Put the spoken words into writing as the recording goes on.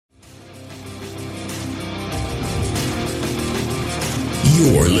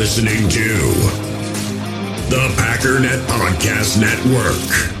You're listening to the Packernet Podcast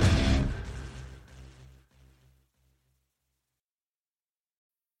Network.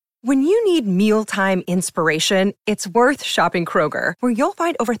 When you need mealtime inspiration, it's worth shopping Kroger, where you'll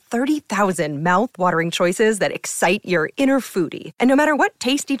find over 30,000 mouth-watering choices that excite your inner foodie. And no matter what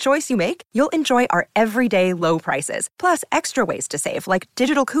tasty choice you make, you'll enjoy our everyday low prices, plus extra ways to save, like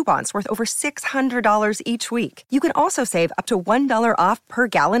digital coupons worth over $600 each week. You can also save up to $1 off per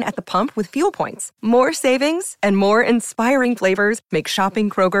gallon at the pump with fuel points. More savings and more inspiring flavors make shopping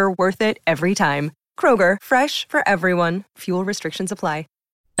Kroger worth it every time. Kroger, fresh for everyone. Fuel restrictions apply.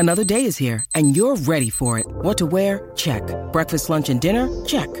 Another day is here, and you're ready for it. What to wear? Check. Breakfast, lunch, and dinner?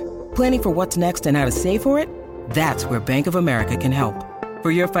 Check. Planning for what's next and how to save for it? That's where Bank of America can help. For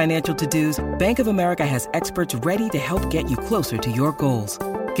your financial to-dos, Bank of America has experts ready to help get you closer to your goals.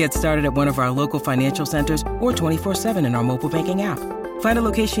 Get started at one of our local financial centers or 24/7 in our mobile banking app. Find a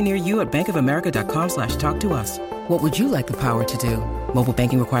location near you at bankofamerica.com/talktous. What would you like the power to do? Mobile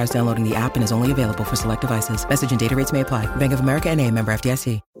banking requires downloading the app and is only available for select devices. Message and data rates may apply. Bank of America N.A., member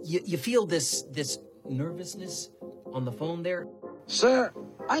FDIC. You feel this nervousness on the phone there? Sir,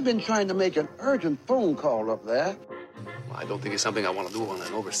 I've been trying to make an urgent phone call up there. Well, I don't think it's something I want to do on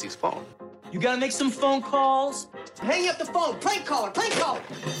an overseas phone. You gotta make some phone calls. Hang up the phone. Prank caller.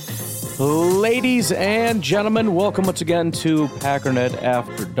 Ladies and gentlemen, welcome once again to Packernet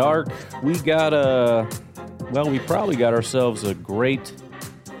After Dark. We probably got ourselves a great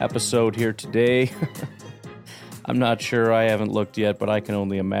episode here today. I'm not sure. I haven't looked yet, but I can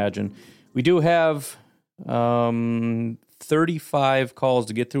only imagine. We do have 35 calls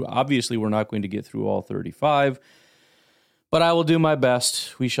to get through. Obviously, we're not going to get through all 35, but I will do my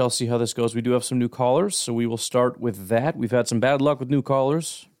best. We shall see how this goes. We do have some new callers, so we will start with that. We've had some bad luck with new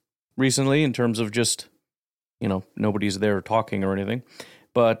callers recently in terms of just, nobody's there talking or anything.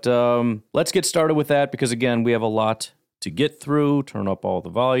 But let's get started with that because, again, we have a lot to get through. Turn up all the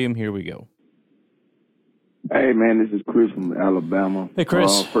volume. Here we go. Hey, man, this is Chris from Alabama. Hey,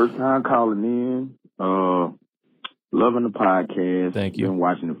 Chris. First time calling in. Loving the podcast. Thank you. Been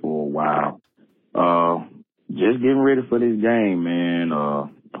watching it for a while. Just getting ready for this game, man.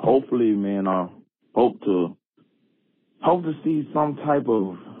 Hopefully, man, I hope to see some type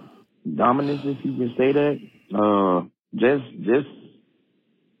of dominance, if you can say that.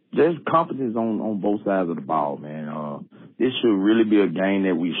 Just confidence on both sides of the ball, man. This should really be a game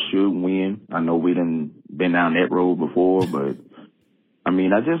that we should win. I know we done been down that road before, but I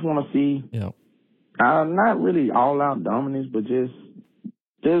just want to see, not really all-out dominance, but just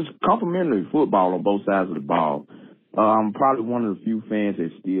complimentary football on both sides of the ball. I'm probably one of the few fans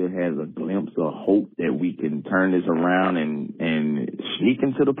that still has a glimpse of hope that we can turn this around and sneak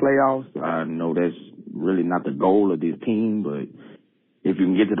into the playoffs. I know that's really not the goal of this team, but if you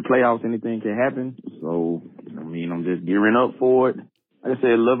can get to the playoffs, anything can happen. So, I'm just gearing up for it. Like I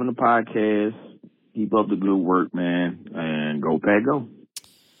said, loving the podcast. Keep up the good work, man, and go Pack Go.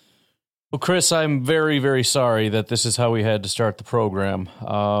 Well, Chris, I'm very, very sorry that this is how we had to start the program.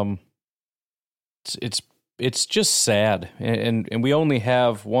 It's just sad, and we only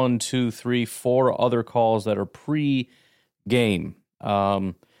have 1, 2, 3, 4 other calls that are pre-game.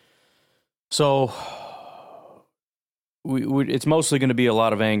 So it's mostly going to be a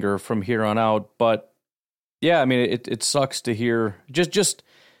lot of anger from here on out. But yeah, it sucks to hear.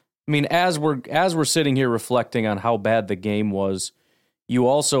 As we're sitting here reflecting on how bad the game was, you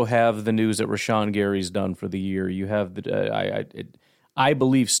also have the news that Rashawn Gary's done for the year. You have I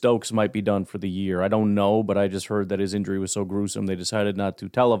believe Stokes might be done for the year. I don't know, but I just heard that his injury was so gruesome they decided not to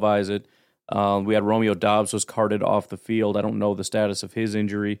televise it. We had Romeo Doubs was carted off the field. I don't know the status of his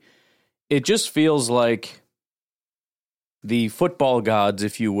injury. It just feels like the football gods,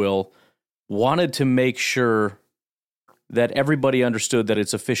 if you will, wanted to make sure that everybody understood that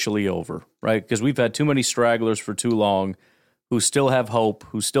it's officially over, right? Because we've had too many stragglers for too long who still have hope,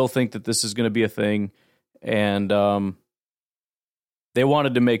 who still think that this is going to be a thing, and they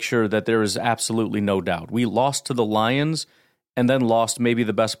wanted to make sure that there is absolutely no doubt. We lost to the Lions and then lost maybe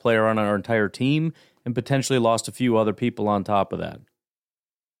the best player on our entire team and potentially lost a few other people on top of that.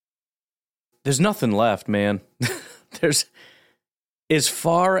 There's nothing left, man. As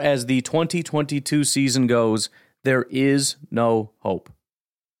far as the 2022 season goes, there is no hope.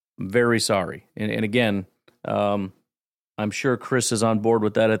 I'm very sorry. And again, I'm sure Chris is on board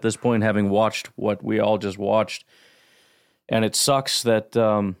with that at this point, having watched what we all just watched. And it sucks that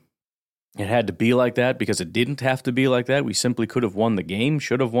it had to be like that because it didn't have to be like that. We simply could have won the game,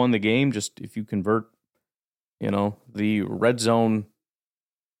 should have won the game, just if you convert, the red zone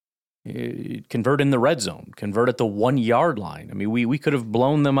Convert in the red zone. Convert at the 1 yard line. I mean, we could have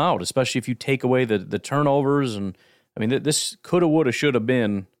blown them out, especially if you take away the turnovers. And I mean, this coulda, woulda, shoulda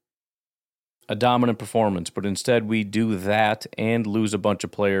been a dominant performance, but instead we do that and lose a bunch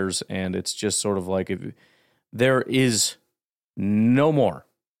of players, and it's just sort of like, if there is no more,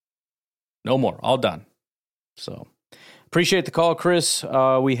 all done. So appreciate the call, Chris.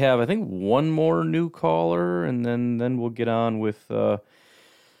 We have, I think, one more new caller, and then we'll get on with the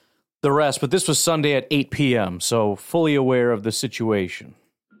rest. But this was Sunday at 8 p.m., so fully aware of the situation.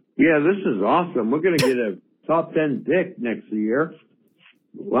 Yeah, this is awesome. We're going to get a top 10 pick next year.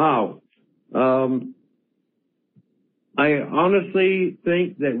 Wow. I honestly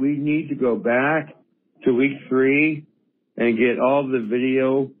think that we need to go back to week 3 and get all the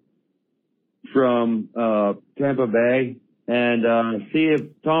video from Tampa Bay and see if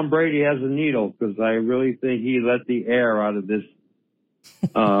Tom Brady has a needle, because I really think he let the air out of this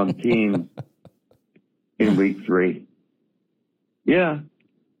team in week 3. Yeah.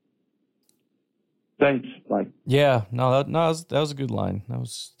 Thanks. Bye. Yeah, that was a good line. That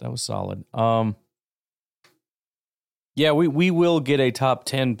was solid. Yeah, we will get a top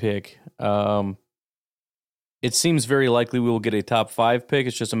 10 pick. It seems very likely we will get a top 5 pick.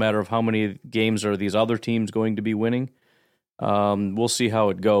 It's just a matter of how many games are these other teams going to be winning. We'll see how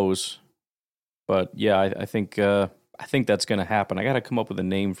it goes. But yeah, I think that's going to happen. I got to come up with a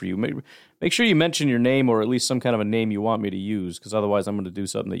name for you. Make sure you mention your name, or at least some kind of a name you want me to use, because otherwise I'm going to do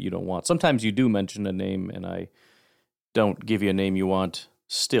something that you don't want. Sometimes you do mention a name, and I don't give you a name you want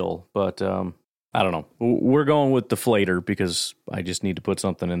still. But I don't know. We're going with Deflator because I just need to put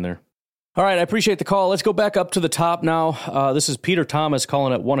something in there. All right, I appreciate the call. Let's go back up to the top now. This is Peter Thomas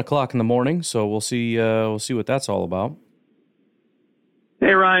calling at 1 o'clock in the morning, so we'll see what that's all about.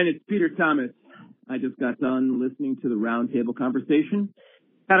 Hey, Ryan, it's Peter Thomas. I just got done listening to the roundtable conversation.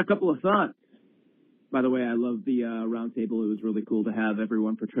 Had a couple of thoughts. By the way, I love the roundtable. It was really cool to have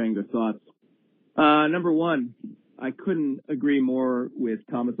everyone portraying their thoughts. Number one, I couldn't agree more with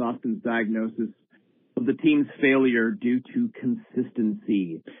Thomas Austin's diagnosis of the team's failure due to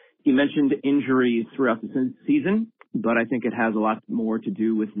consistency. He mentioned injuries throughout the season, but I think it has a lot more to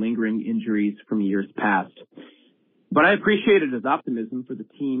do with lingering injuries from years past. But I appreciated his optimism for the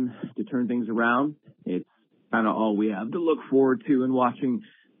team to turn things around. It's kind of all we have to look forward to in watching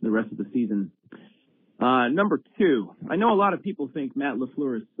the rest of the season. Number two, I know a lot of people think Matt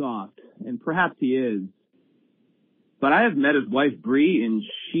LaFleur is soft, and perhaps he is. But I have met his wife, Bree, and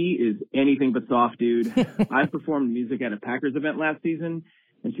she is anything but soft, dude. I performed music at a Packers event last season,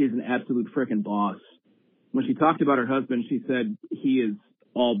 and she's an absolute frickin' boss. When she talked about her husband, she said he is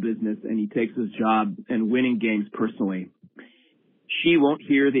all business and he takes his job and winning games personally. She won't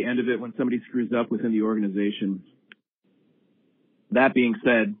hear the end of it when somebody screws up within the organization. That being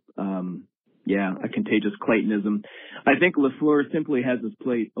said, a contagious Claytonism. I think LaFleur simply has his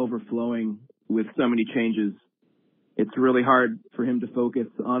plate overflowing with so many changes. It's really hard for him to focus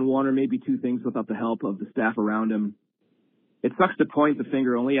on one or maybe two things without the help of the staff around him. It sucks to point the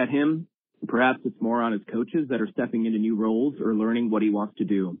finger only at him. Perhaps it's more on his coaches that are stepping into new roles or learning what he wants to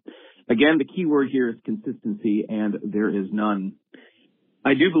do. Again, the key word here is consistency, and there is none.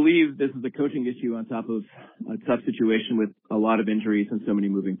 I do believe this is a coaching issue on top of a tough situation with a lot of injuries and so many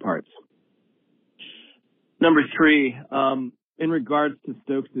moving parts. Number three, in regards to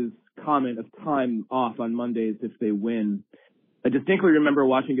Stokes' comment of time off on Mondays if they win, I distinctly remember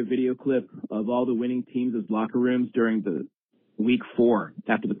watching a video clip of all the winning teams' locker rooms during the Week 4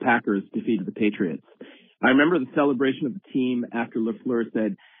 after the Packers defeated the Patriots. I remember the celebration of the team after LaFleur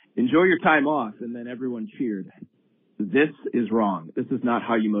said, "Enjoy your time off," and then everyone cheered. This is wrong. This is not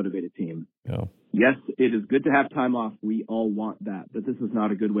how you motivate a team. Yeah. Yes, it is good to have time off. We all want that, but this is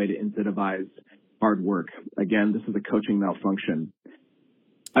not a good way to incentivize hard work. Again, this is a coaching malfunction.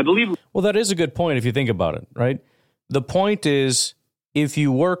 I believe... Well, that is a good point if you think about it, right? The point is, if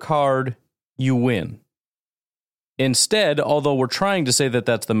you work hard, you win. Instead, although we're trying to say that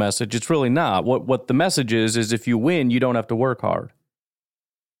that's the message, it's really not. What the message is if you win, you don't have to work hard.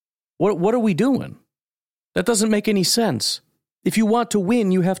 What are we doing? That doesn't make any sense. If you want to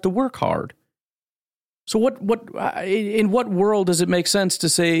win, you have to work hard. So in what world does it make sense to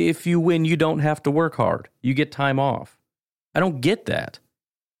say if you win, you don't have to work hard? You get time off. I don't get that.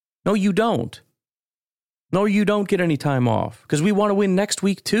 No, you don't. No, you don't get any time off because we want to win next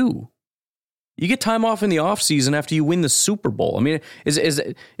week too. You get time off in the off season after you win the Super Bowl. I mean,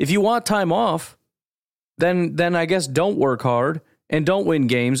 if you want time off, then I guess don't work hard and don't win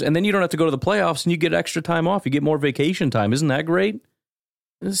games, and then you don't have to go to the playoffs and you get extra time off. You get more vacation time. Isn't that great?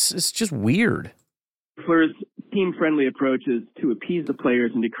 It's just weird. LaFleur's team-friendly approaches to appease the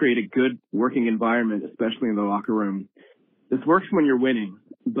players and to create a good working environment, especially in the locker room. This works when you're winning,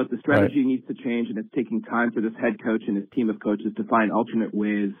 but the strategy needs to change, and it's taking time for this head coach and his team of coaches to find alternate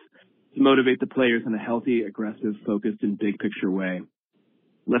ways to motivate the players in a healthy, aggressive, focused, and big-picture way.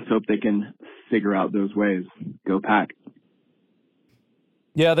 Let's hope they can figure out those ways. Go Pack.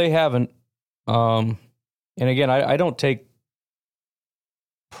 Yeah, they haven't. And again, I don't take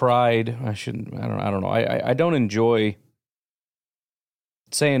pride. I don't know. I don't enjoy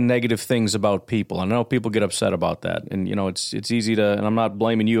saying negative things about people. I know people get upset about that, and you know it's easy to. And I'm not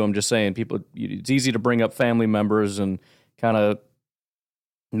blaming you. I'm just saying it's easy to bring up family members and kind of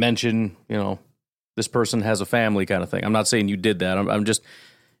mention, you know, this person has a family kind of thing. I'm not saying you did that. I'm just,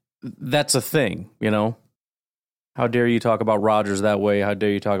 that's a thing, you know. How dare you talk about Rodgers that way? How dare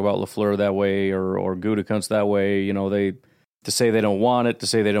you talk about LaFleur that way or Gutekunst that way? You know, to say they don't want it, to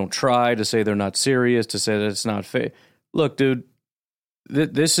say they don't try, to say they're not serious, to say that it's not fair. Look, dude,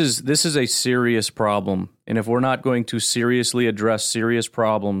 this is a serious problem, and if we're not going to seriously address serious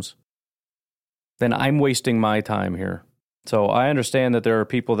problems, then I'm wasting my time here. So I understand that there are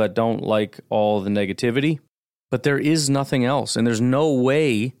people that don't like all the negativity, but there is nothing else, and there's no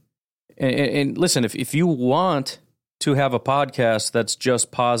way. And listen, if you want to have a podcast that's just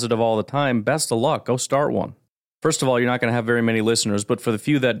positive all the time, best of luck. Go start one. First of all, you're not going to have very many listeners, but for the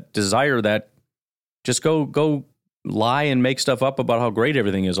few that desire that, just go lie and make stuff up about how great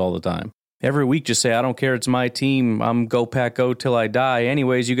everything is all the time. Every week, just say, I don't care, it's my team. I'm Go Pack Go till I die.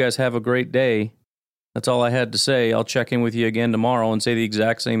 Anyways, you guys have a great day. That's all I had to say. I'll check in with you again tomorrow and say the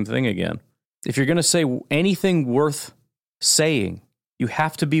exact same thing again. If you're going to say anything worth saying, you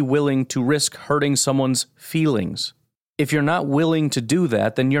have to be willing to risk hurting someone's feelings. If you're not willing to do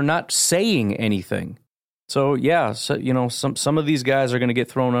that, then you're not saying anything. So yeah, you know, some of these guys are going to get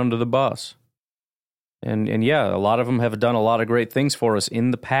thrown under the bus. And yeah, a lot of them have done a lot of great things for us in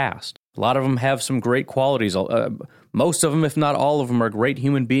the past. A lot of them have some great qualities. Most of them, if not all of them, are great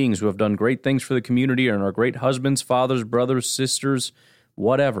human beings who have done great things for the community and are great husbands, fathers, brothers, sisters,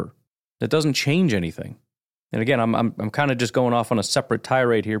 whatever. That doesn't change anything. And again, I'm kind of just going off on a separate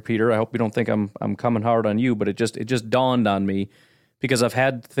tirade here, Peter. I hope you don't think I'm coming hard on you, but it just dawned on me because I've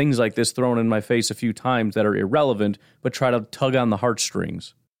had things like this thrown in my face a few times that are irrelevant, but try to tug on the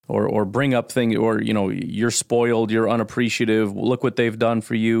heartstrings or bring up things, or you know, you're spoiled, you're unappreciative. Look what they've done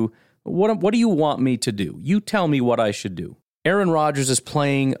for you. What do you want me to do? You tell me what I should do. Aaron Rodgers is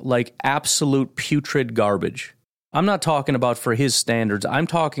playing like absolute putrid garbage. I'm not talking about for his standards. I'm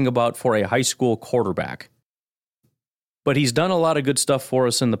talking about for a high school quarterback. But he's done a lot of good stuff for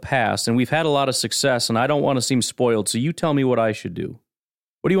us in the past, and we've had a lot of success, and I don't want to seem spoiled, so you tell me what I should do.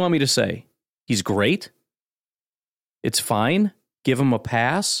 What do you want me to say? He's great? It's fine? Give him a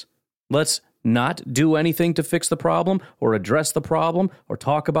pass? Let's not do anything to fix the problem or address the problem or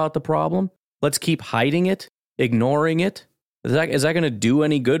talk about the problem? Let's keep hiding it, ignoring it? Is that going to do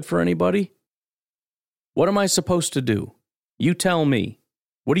any good for anybody? What am I supposed to do? You tell me.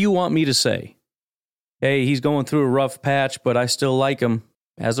 What do you want me to say? Hey, he's going through a rough patch, but I still like him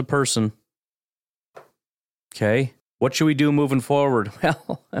as a person. Okay, what should we do moving forward?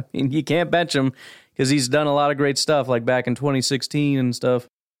 Well, I mean, you can't bench him because he's done a lot of great stuff, like back in 2016 and stuff.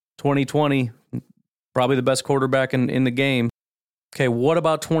 2020, probably the best quarterback in the game. Okay, what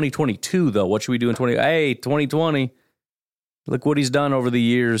about 2022, though? What should we do in 2020? Look what he's done over the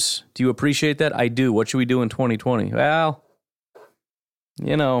years. Do you appreciate that? I do. What should we do in 2020? Well,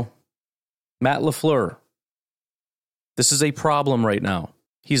 you know, Matt LaFleur. This is a problem right now.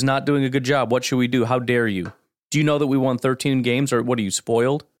 He's not doing a good job. What should we do? How dare you? Do you know that we won 13 games, or what, are you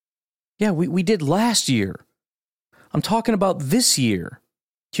spoiled? Yeah, we did last year. I'm talking about this year.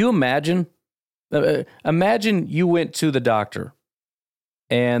 Can you imagine? Imagine you went to the doctor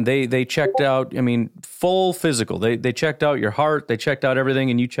and they checked out, I mean, full physical. They checked out your heart, they checked out everything,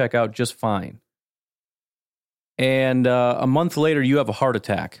 and you check out just fine. And a month later, you have a heart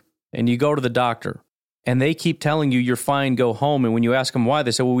attack, and you go to the doctor, and they keep telling you you're fine, go home. And when you ask them why,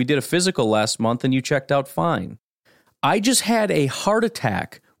 they say, well, we did a physical last month, and you checked out fine. I just had a heart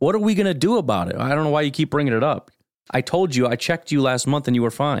attack. What are we going to do about it? I don't know why you keep bringing it up. I told you, I checked you last month, and you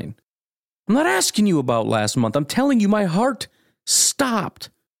were fine. I'm not asking you about last month. I'm telling you my heart stopped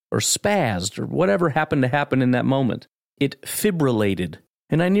or spazzed or whatever happened to happen in that moment. It fibrillated,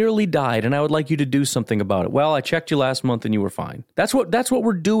 and I nearly died, and I would like you to do something about it. Well, I checked you last month, and you were fine. That's what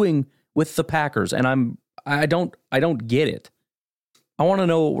we're doing with the Packers, and I don't get it. I want to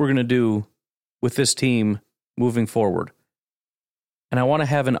know what we're going to do with this team moving forward, and I want to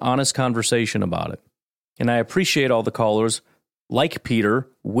have an honest conversation about it. And I appreciate all the callers, like Peter,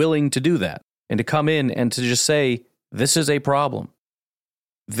 willing to do that. and to come in and to just say, this is a problem.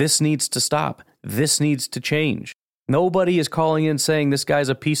 This needs to stop. This needs to change. Nobody is calling in saying this guy's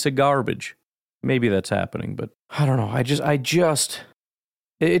a piece of garbage. Maybe that's happening, but I don't know. It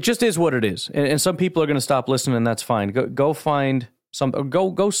just is what it is. And some people are going to stop listening, and that's fine. Go find some,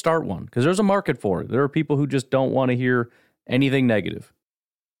 go start one, because there's a market for it. There are people who just don't want to hear anything negative.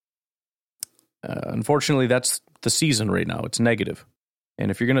 Unfortunately, that's the season right now. It's negative. And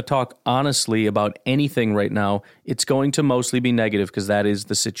if you're going to talk honestly about anything right now, it's going to mostly be negative because that is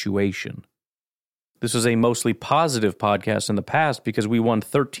the situation. This was a mostly positive podcast in the past because we won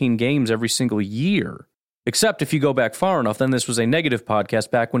 13 games every single year. Except if you go back far enough, then this was a negative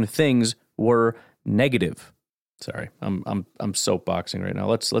podcast back when things were negative. Sorry, I'm soapboxing right now.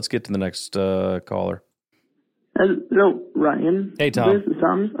 Let's get to the next caller. Hello, Ryan. Hey, Tom. This is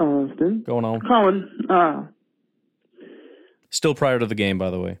Thomas Austin. Going on? Colin. Still prior to the game, by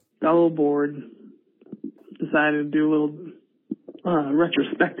the way. Got a little bored. Decided to do a little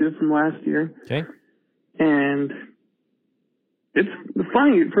retrospective from last year. Okay. And it's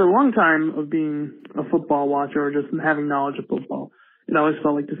funny, for a long time of being a football watcher or just having knowledge of football, it always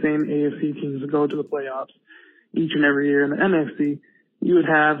felt like the same AFC teams would go to the playoffs each and every year. In the NFC, you would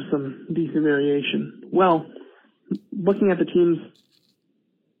have some decent variation. Well, looking at the teams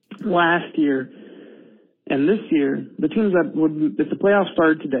last year and this year, the teams that would, if the playoffs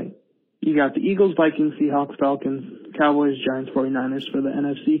started today, you got the Eagles, Vikings, Seahawks, Falcons, Cowboys, Giants, 49ers for the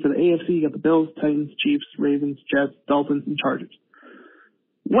NFC. For the AFC, you got the Bills, Titans, Chiefs, Ravens, Jets, Dolphins, and Chargers.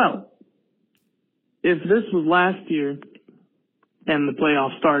 Well, if this was last year and the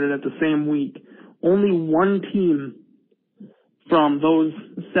playoffs started at the same week, only one team from those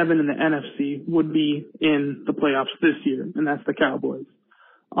 7 in the NFC would be in the playoffs this year, and that's the Cowboys.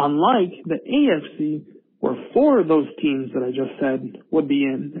 Unlike the AFC, where 4 of those teams that I just said would be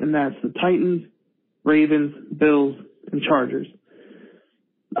in, and that's the Titans, Ravens, Bills, and Chargers.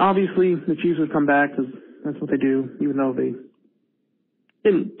 Obviously, the Chiefs would come back because that's what they do, even though they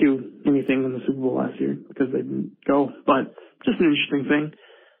didn't do anything in the Super Bowl last year because they didn't go. But just an interesting thing.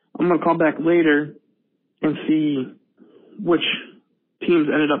 I'm going to call back later and see which teams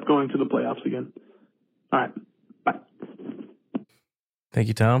ended up going to the playoffs again. All right. Bye. Thank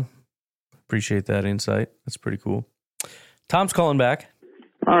you, Tom. Appreciate that insight. That's pretty cool. Tom's calling back.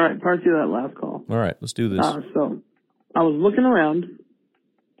 All right. Part 2 of that last call. All right. Let's do this. So I was looking around,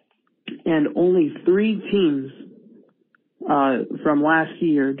 and only 3 teams from last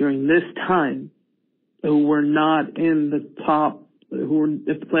year during this time who were not in the top, who were,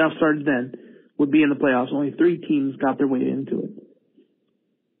 if the playoffs started then, would be in the playoffs. Only 3 teams got their way into it.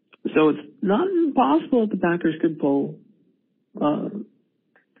 So it's not impossible that the Packers could pull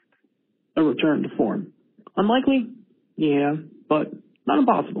a return to form. Unlikely? Yeah, but not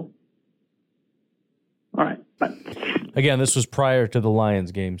impossible. All right, bye. Again, this was prior to the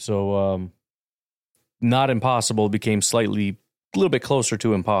Lions game, so not impossible became a little bit closer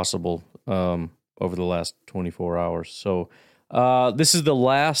to impossible over the last 24 hours. So this is the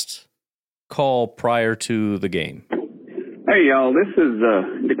last call prior to the game. Hey, y'all, this is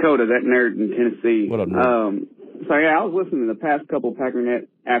Dakota, that nerd in Tennessee. What up, nerd? So, yeah, I was listening to the past couple Packernet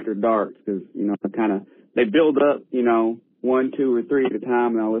After Darks because, you know, they build up, you know, 1, 2, or 3 at a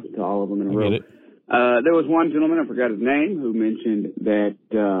time, and I listen to all of them in a row. There was one gentleman, I forgot his name, who mentioned that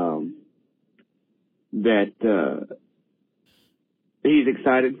he's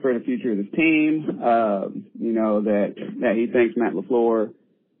excited for the future of his team, you know, that he thinks Matt LaFleur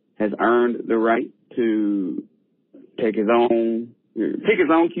has earned the right to pick his own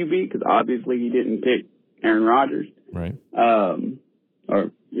QB, because obviously he didn't pick Aaron Rodgers. Right.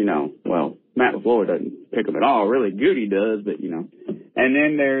 Or, you know, well, Matt LaFleur doesn't pick him at all. Really, Goody does, but, you know. And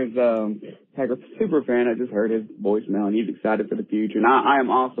then there's Packer super fan. I just heard his voicemail, and he's excited for the future. And I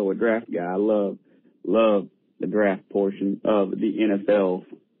am also a draft guy. I love the draft portion of the NFL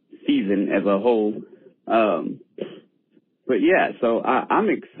season as a whole. But, yeah, so I'm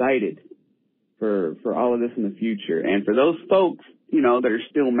excited for all of this in the future. And for those folks, you know, that are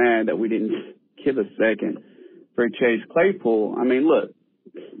still mad that we didn't give a second for Chase Claypool, I mean, look,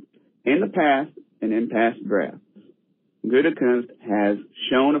 in the past and in past drafts, Gutekunst has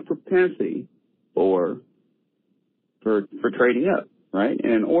shown a propensity for trading up, right?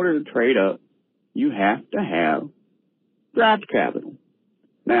 And in order to trade up, you have to have draft capital.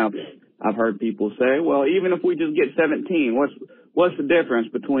 Now, I've heard people say, well, even if we just get 17, what's the difference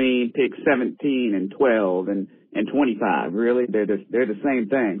between pick 17 and 12 and 25? Really? They're the same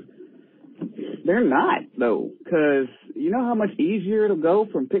things. They're not, though, because you know how much easier it'll go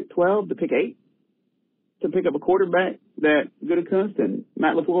from pick 12 to pick 8 to pick up a quarterback that Gutekunst and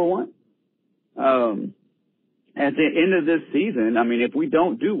Matt LaFleur want? At the end of this season, I mean, if we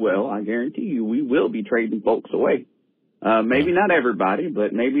don't do well, I guarantee you we will be trading folks away. Maybe not everybody,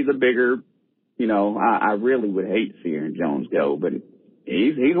 but maybe the bigger, I really would hate to see Aaron Jones go, but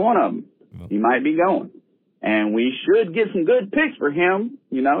he's one of them. He might be going. And we should get some good picks for him.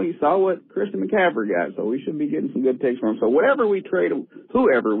 You saw what Christian McCaffrey got, so we should be getting some good picks for him. So whoever we trade away, at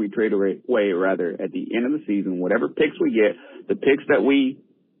the end of the season, whatever picks we get, the picks that we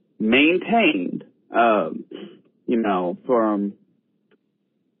maintained,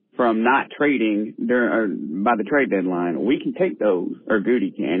 from not trading by the trade deadline, we can take those, or Goody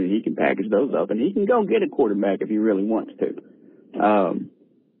can, and he can package those up, and he can go get a quarterback if he really wants to. And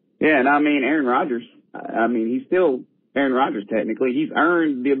I mean, Aaron Rodgers, he's still Aaron Rodgers technically. He's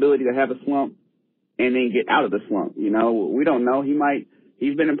earned the ability to have a slump and then get out of the slump. We don't know.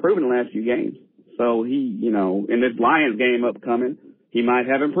 He's been improving the last few games. So in this Lions game upcoming, he might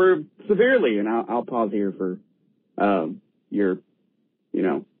have improved severely. And I'll pause here for your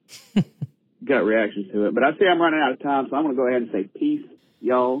gut reactions to it. But I see I'm running out of time, so I'm going to go ahead and say peace.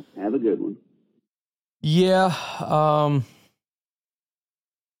 Y'all have a good one. Yeah.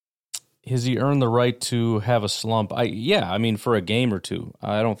 Has he earned the right to have a slump? For a game or two.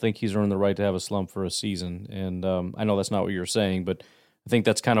 I don't think he's earned the right to have a slump for a season. And I know that's not what you're saying, but I think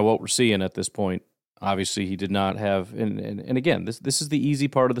that's kind of what we're seeing at this point. Obviously, he did not have, and again, this is the easy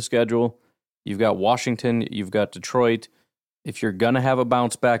part of the schedule. You've got Washington, you've got Detroit. If you're going to have a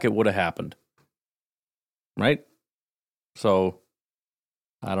bounce back, it would have happened. Right? So,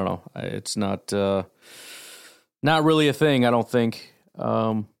 I don't know. It's not really a thing, I don't think.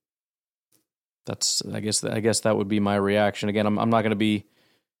 I guess that would be my reaction. Again, I'm not going to be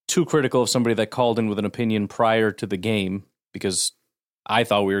too critical of somebody that called in with an opinion prior to the game, because I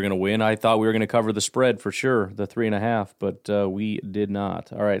thought we were going to win. I thought we were going to cover the spread for sure, the 3.5, but we did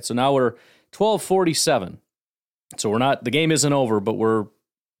not. All right, so now we're 12:47. So the game isn't over, but we're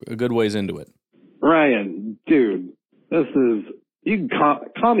a good ways into it. Ryan, dude, you can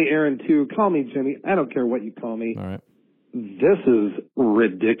call me Aaron too, call me Jimmy. I don't care what you call me. All right. This is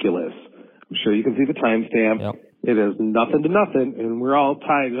ridiculous. I'm sure you can see the timestamp. Yep. It is nothing to nothing, and we're all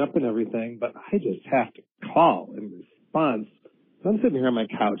tied up and everything, but I just have to call in response. I'm sitting here on my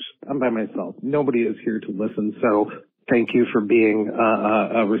couch. I'm by myself. Nobody is here to listen, so thank you for being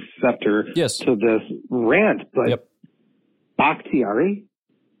a receptor to this rant. But Bakhtiari?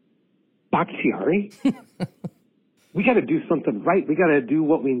 We got to do something right. We got to do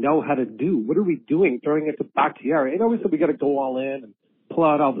what we know how to do. What are we doing throwing it to Bakhtiari? I know we said we got to go all in and pull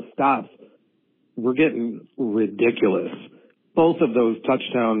out all the stops. We're getting ridiculous. Both of those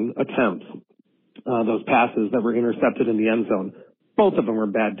touchdown attempts, those passes that were intercepted in the end zone, both of them were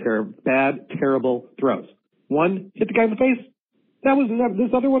bad, terrible throws. One hit the guy in the face.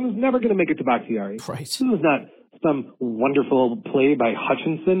 This other one was never going to make it to Bakhtiari. Right. This was not some wonderful play by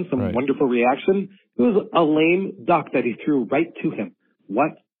Hutchinson, some wonderful reaction. It was a lame duck that he threw right to him.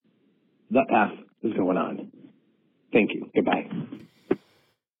 What the F is going on? Thank you. Goodbye.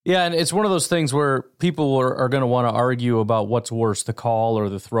 Yeah, and it's one of those things where people are going to want to argue about what's worse, the call or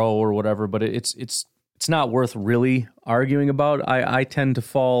the throw or whatever, but it's not worth really arguing about. I tend to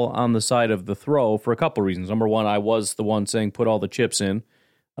fall on the side of the throw for a couple reasons. Number one, I was the one saying put all the chips in.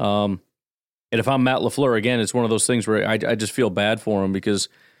 And if I'm Matt LaFleur, again, it's one of those things where I just feel bad for him because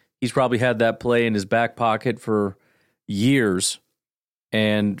he's probably had that play in his back pocket for years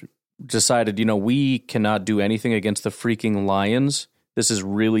and decided, we cannot do anything against the freaking Lions. This is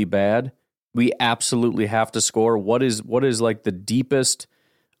really bad. We absolutely have to score. What is like the deepest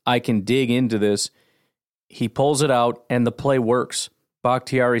I can dig into this? He pulls it out, and the play works.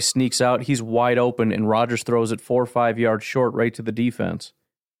 Bakhtiari sneaks out. He's wide open, and Rodgers throws it 4 or 5 yards short right to the defense.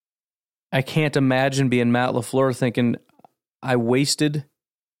 I can't imagine being Matt LaFleur thinking, I wasted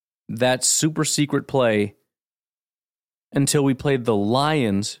that super secret play until we played the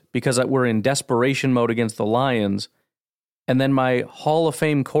Lions because we're in desperation mode against the Lions. And then my Hall of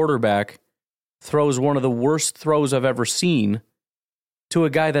Fame quarterback throws one of the worst throws I've ever seen to a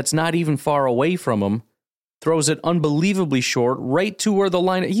guy that's not even far away from him, throws it unbelievably short, right to where the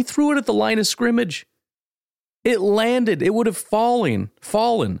line... He threw it at the line of scrimmage. It landed. It would have fallen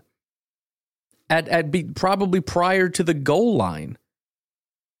at probably prior to the goal line.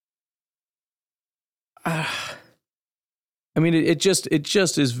 It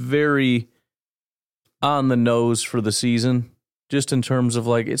just is very on the nose for the season, just in terms of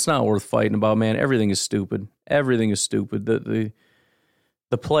it's not worth fighting about, man. Everything is stupid. Everything is stupid. The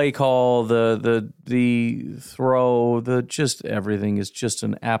play call, the throw, everything is just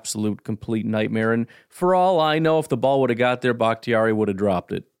an absolute complete nightmare. And for all I know, if the ball would have got there, Bakhtiari would have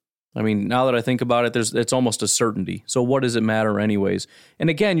dropped it. I mean, now that I think about it, it's almost a certainty. So what does it matter anyways? And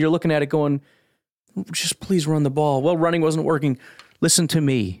again, you're looking at it going, just please run the ball. Well, running wasn't working. Listen to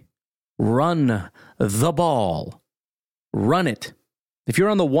me. Run the ball. Run it. If you're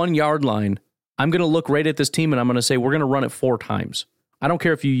on the 1 yard line, I'm going to look right at this team and I'm going to say, we're going to run it 4 times. I don't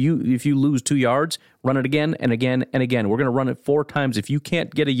care if you lose 2 yards, run it again and again and again. We're going to run it 4 times. If you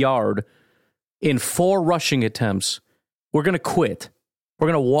can't get a yard in 4 rushing attempts, we're going to quit. We're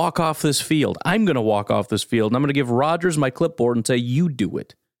going to walk off this field. I'm going to walk off this field, and I'm going to give Rodgers my clipboard and say, you do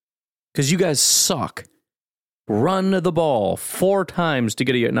it. Because you guys suck. Run the ball 4 times to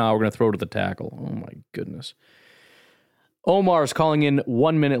get a yard. Now we're going to throw to the tackle. Oh, my goodness. Omar's calling in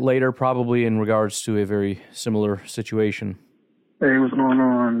 1 minute later, probably in regards to a very similar situation. Hey, what's going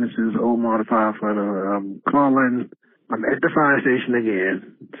on? This is Omar the firefighter. I'm calling. I'm at the fire station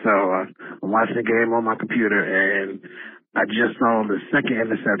again. So I'm watching the game on my computer, and I just saw the second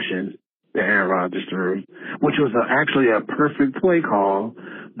interception that Aaron Rodgers threw, which was actually a perfect play call,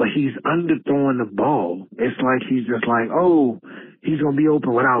 but he's underthrowing the ball. It's like he's just like, oh, he's going to be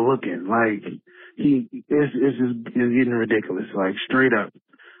open without looking. Like, it's getting ridiculous. Like, straight up.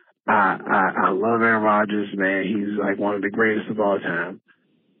 I love Aaron Rodgers, man. He's like one of the greatest of all time.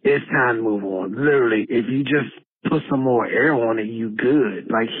 It's time to move on. Literally, if you just put some more air on it, you good.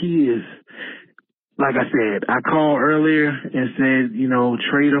 Like, he is, like I said, I called earlier and said,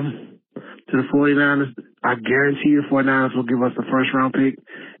 trade him to the 49ers. I guarantee the 49ers will give us the first round pick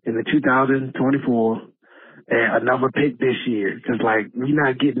in the 2024 and another pick this year. Because, we're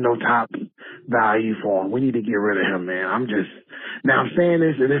not getting no top value for him. We need to get rid of him, man. Now I'm saying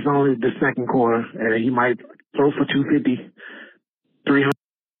this, and it's only the second quarter, and he might throw for 250, 300.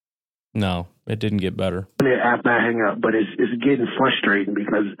 No, it didn't get better. After I hang up, but it's getting frustrating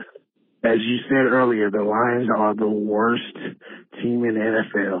because, as you said earlier, the Lions are the worst team in the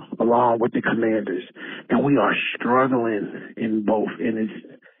NFL, along with the Commanders, and we are struggling in both, and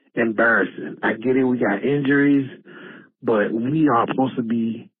it's embarrassing. I get it, we got injuries, but we are supposed to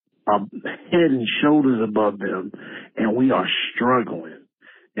be head and shoulders above them, and we are struggling.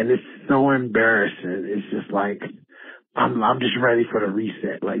 And it's so embarrassing. It's just like, I'm just ready for the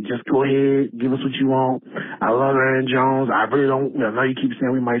reset. Like, just go ahead, give us what you want. I love Aaron Jones. I really don't. I know you keep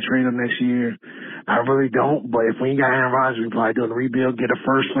saying we might trade him next year. I really don't. But if we ain't got Aaron Rodgers, we probably doing a rebuild, get a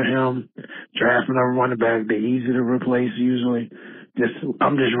first for him, draft another running back. They're easy to replace usually.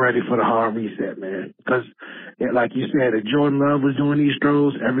 I'm just ready for the hard reset, man. Because, like you said, if Jordan Love was doing these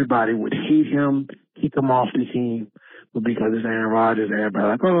throws, everybody would hate him, kick him off the team. But because it's Aaron Rodgers, everybody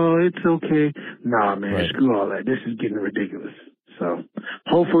like, oh, it's okay. Nah, man, right. Screw all that. This is getting ridiculous. So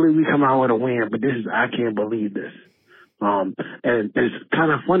hopefully we come out with a win, but I can't believe this. And it's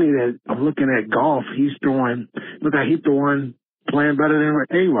kind of funny that I'm looking at Goff. He's throwing playing better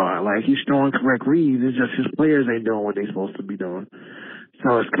than A-Rod. Like, he's throwing correct reads. It's just his players ain't doing what they're supposed to be doing.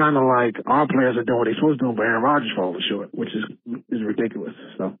 So it's kind of like our players are doing what they're supposed to do, but Aaron Rodgers falling short, which is ridiculous.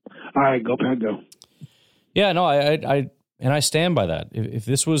 So, all right, go Pack, go. Yeah, no, I stand by that. If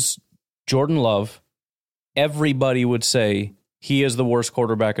this was Jordan Love, everybody would say he is the worst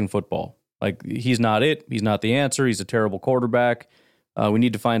quarterback in football. Like, he's not it. He's not the answer. He's a terrible quarterback. We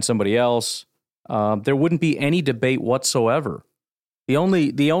need to find somebody else. There wouldn't be any debate whatsoever. The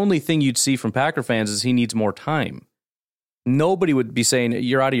only thing you'd see from Packer fans is he needs more time. Nobody would be saying,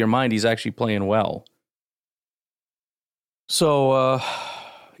 you're out of your mind, he's actually playing well. So,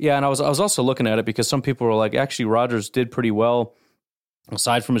 yeah, and I was also looking at it because some people were like, actually, Rodgers did pretty well.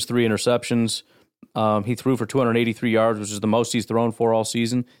 Aside from his 3 interceptions, he threw for 283 yards, which is the most he's thrown for all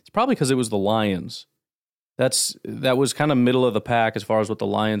season. It's probably because it was the Lions. That was kind of middle of the pack as far as what the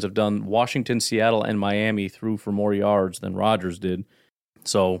Lions have done. Washington, Seattle, and Miami threw for more yards than Rodgers did.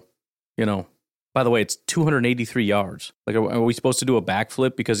 So, by the way, it's 283 yards. Like, are we supposed to do a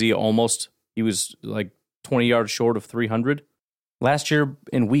backflip because he was like 20 yards short of 300? Last year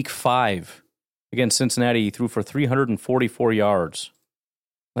in week 5 against Cincinnati, he threw for 344 yards.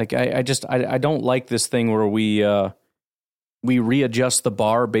 Like, I don't like this thing where we readjust the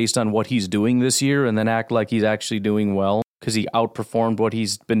bar based on what he's doing this year and then act like he's actually doing well because he outperformed what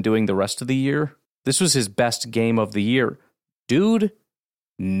he's been doing the rest of the year. This was his best game of the year. Dude,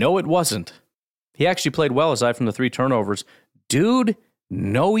 no, it wasn't. He actually played well aside from the 3 turnovers. Dude,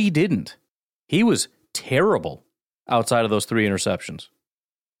 no, he didn't. He was terrible outside of those 3 interceptions.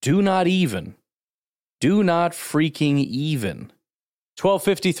 Do not freaking even.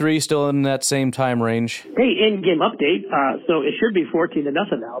 12:53, still in that same time range. Hey, in-game update. So it should be 14-0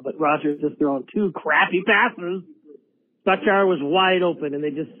 now, but Rodgers just thrown 2 crappy passes. Butchar was wide open, and they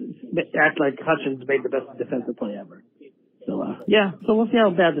just act like Hutchins made the best defensive play ever. So we'll see how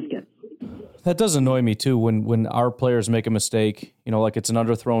bad this gets. That does annoy me, too, when our players make a mistake, like it's an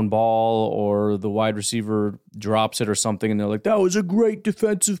underthrown ball or the wide receiver drops it or something, and they're like, that was a great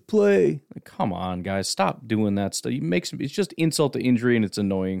defensive play. Like, come on, guys, stop doing that stuff. It's just insult to injury, and it's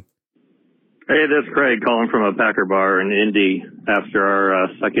annoying. Hey, this is Craig calling from a Packer bar in Indy after our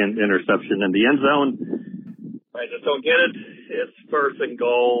second interception in the end zone. I just don't get it. It's 1st and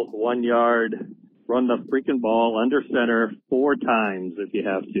goal, 1 yard. Run the freaking ball under center 4 times if you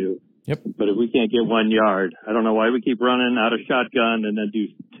have to. Yep. But if we can't get 1 yard, I don't know why we keep running out of shotgun and then do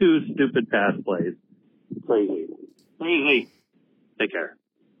 2 stupid pass plays. Crazy. Take care.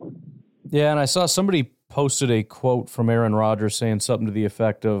 Yeah, and I saw somebody posted a quote from Aaron Rodgers saying something to the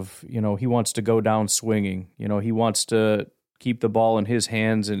effect of, he wants to go down swinging. He wants to keep the ball in his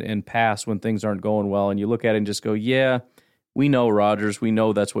hands and pass when things aren't going well. And you look at it and just go, yeah, we know, Rodgers. We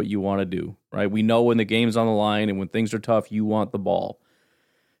know that's what you want to do, right? We know when the game's on the line and when things are tough, you want the ball.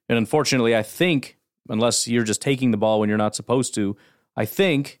 And unfortunately, I think, unless you're just taking the ball when you're not supposed to, I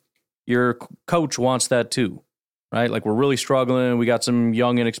think your coach wants that too, right? Like, we're really struggling. We got some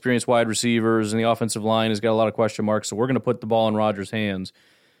young, inexperienced wide receivers, and the offensive line has got a lot of question marks, so we're going to put the ball in Rodgers' hands.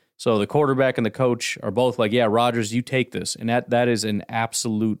 So the quarterback and the coach are both like, yeah, Rodgers, you take this. And that is an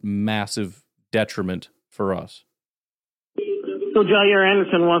absolute massive detriment for us. So Jair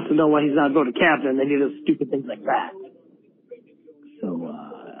Anderson wants to know why he's not voted captain. They do stupid things like that. So,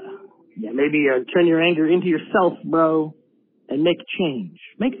 maybe turn your anger into yourself, bro, and make a change.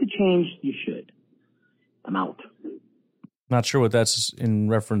 Make the change you should. I'm out. Not sure what that's in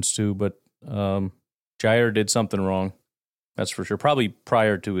reference to, but Jair did something wrong. That's for sure. Probably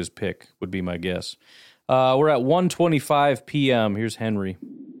prior to his pick would be my guess. We're at 1:25 p.m. Here's Henry.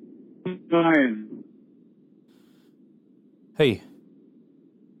 Ryan. Hey.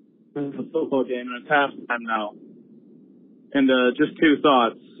 It's a football game, and it's halftime now. And just 2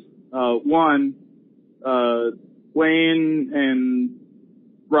 thoughts. One, Wayne and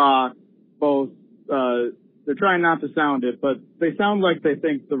Rock both, they're trying not to sound it, but they sound like they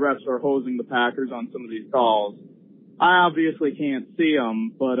think the refs are hosing the Packers on some of these calls. I obviously can't see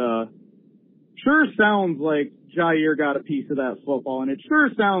them, but sure sounds like Jair got a piece of that football, and it sure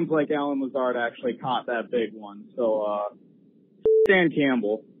sounds like Allen Lazard actually caught that big one. So, Dan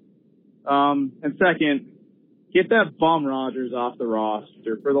Campbell. And second, get that bum Rodgers off the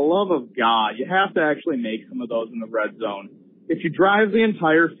roster. For the love of God, you have to actually make some of those in the red zone. If you drive the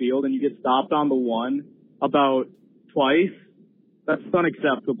entire field and you get stopped on the one about twice, that's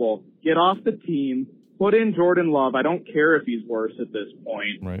unacceptable. Get off the team. Put in Jordan Love. I don't care if he's worse at this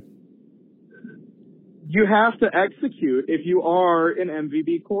point. Right. You have to execute if you are an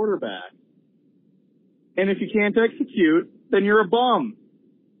MVP quarterback. And if you can't execute, then you're a bum.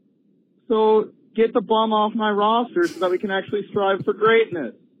 So get the bum off my roster so that we can actually strive for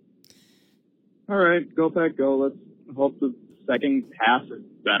greatness. All right, go Pack, go. Let's hope the second half is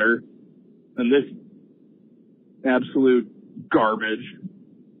better than this absolute garbage.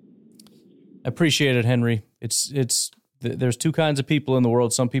 Appreciate it, Henry. There's 2 kinds of people in the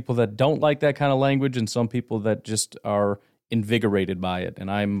world. Some people that don't like that kind of language and some people that just are invigorated by it.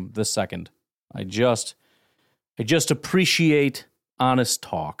 And I'm the second. I just appreciate honest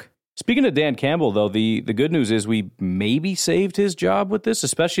talk. Speaking of Dan Campbell, though, the good news is we maybe saved his job with this,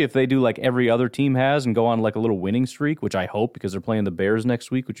 especially if they do like every other team has and go on like a little winning streak, which I hope, because they're playing the Bears next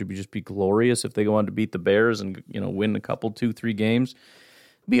week, which would just be glorious if they go on to beat the Bears and, win a couple, 2-3 games.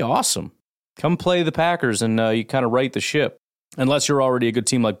 It'd be awesome. Come play the Packers and you kind of right the ship. Unless you're already a good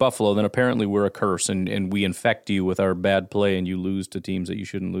team like Buffalo, then apparently we're a curse and we infect you with our bad play and you lose to teams that you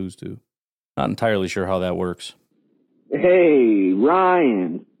shouldn't lose to. Not entirely sure how that works. Hey,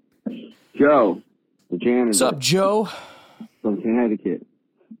 Ryan. Joe, the janitor. What's up, Joe? From Connecticut.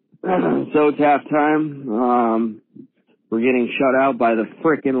 So it's halftime. We're getting shut out by the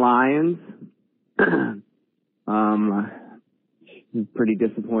frickin' Lions. Pretty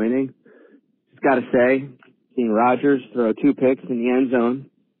disappointing. Just got to say, seeing Rodgers throw 2 picks in the end zone,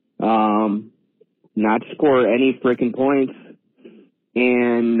 not score any frickin' points,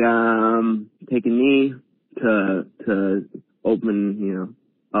 and take a knee to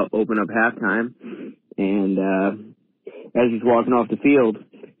open up halftime. And as he's walking off the field,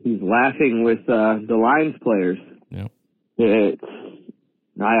 he's laughing with the Lions players. Yeah.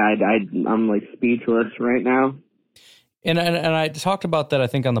 I'm like speechless right now. And I talked about that, I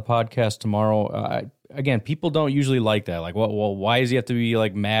think, on the podcast tomorrow. Again, people don't usually like that. Like, well, why does he have to be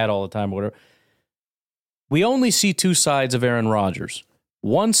like mad all the time or whatever? We only see 2 sides of Aaron Rodgers.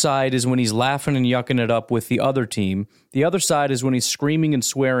 One side is when he's laughing and yucking it up with the other team. The other side is when he's screaming and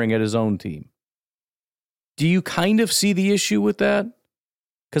swearing at his own team. Do you kind of see the issue with that?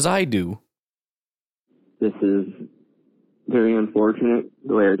 Because I do. This is very unfortunate,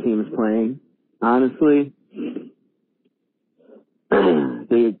 the way our team is playing. Honestly,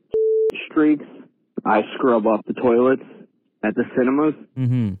 the streaks, I scrub off the toilets at the cinemas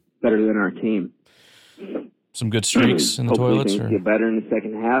better than our team. Some good streaks in the Hopefully toilets? Things Or? get better in the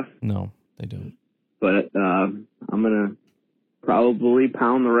second half. No, they don't. But I'm going to probably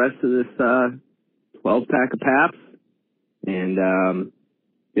pound the rest of this 12-pack of Paps and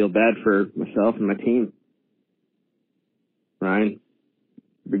feel bad for myself and my team. Ryan,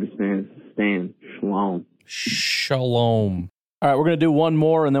 biggest fan is Stan. Shalom. Shalom. All right, we're going to do one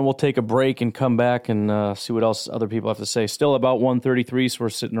more, and then we'll take a break and come back and see what else other people have to say. Still about 1:33, so we're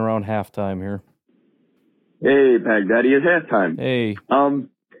sitting around halftime here. Hey, Pack Daddy, it's halftime. Hey.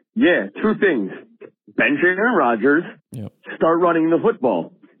 Yeah, two things. Bench Aaron Rodgers, start running the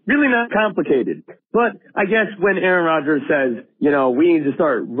football. Really not complicated. But I guess when Aaron Rodgers says, we need to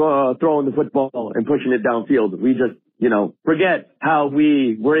start throwing the football and pushing it downfield, we just, forget how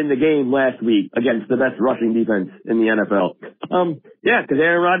we were in the game last week against the best rushing defense in the NFL. Yeah, because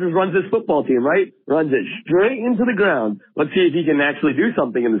Aaron Rodgers runs this football team, right? Runs it straight into the ground. Let's see if he can actually do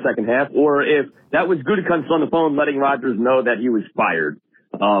something in the second half, or if that was Gutekunst on the phone letting Rodgers know that he was fired.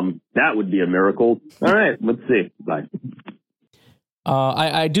 That would be a miracle. All right, let's see. Bye.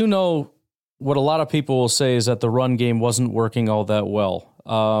 I do know what a lot of people will say is that the run game wasn't working all that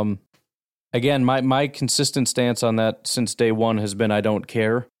well. Again, my consistent stance on that since day one has been I don't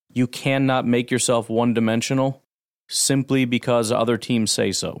care. You cannot make yourself one-dimensional simply because other teams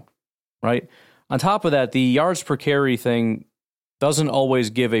say so, right? On top of that, the yards per carry thing doesn't always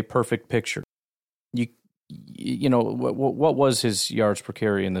give a perfect picture. You know, what was his yards per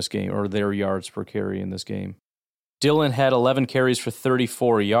carry in this game, or their yards per carry in this game? Dillon had 11 carries for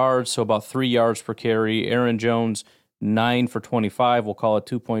 34 yards, so about 3 yards per carry. Aaron Jones, 9 for 25. We'll call it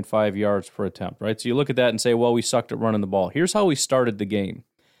 2.5 yards per attempt, right? So you look at that and say, well, we sucked at running the ball. Here's how we started the game.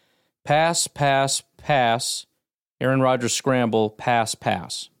 Pass, pass, pass. Aaron Rodgers scramble, pass,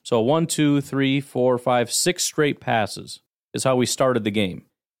 pass. So 1, 2, 3, 4, 5, 6 straight passes is how we started the game.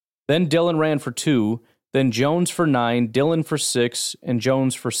 Then Dillon ran for 2. Then Jones for 9, Dillon for 6, and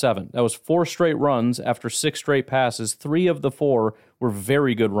Jones for 7. That was 4 straight runs after 6 straight passes. 3 of the 4 were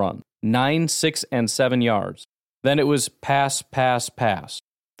very good runs. 9, 6, and 7 yards. Then it was pass, pass, pass.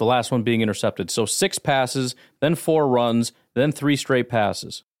 The last one being intercepted. So 6 passes, then 4 runs, then 3 straight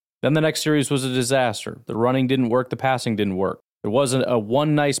passes. Then the next series was a disaster. The running didn't work, the passing didn't work. There wasn't a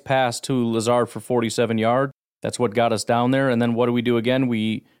one nice pass to Lazard for 47 yards. That's what got us down there. And then what do we do again?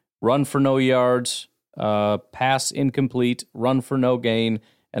 We run for no yards, pass incomplete, run for no gain,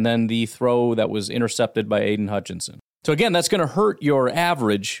 and then the throw that was intercepted by Aiden Hutchinson. So again, that's going to hurt your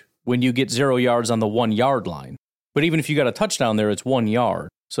average when you get 0 yards on the 1 yard line. But even if you got a touchdown there, it's 1 yard.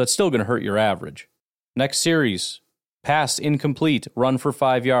 So that's still going to hurt your average. Next series, pass incomplete, run for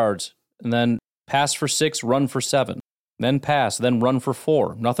 5 yards, and then pass for 6, run for 7. Then pass, then run for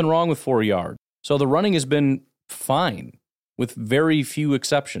 4. Nothing wrong with 4 yards. So the running has been fine with very few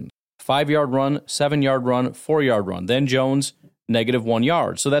exceptions. 5-yard run, 7-yard run, 4-yard run. Then Jones, negative 1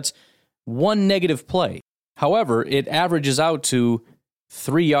 yard. So that's 1 negative play. However, it averages out to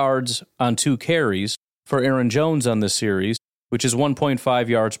 3 yards on 2 carries for Aaron Jones on this series, which is 1.5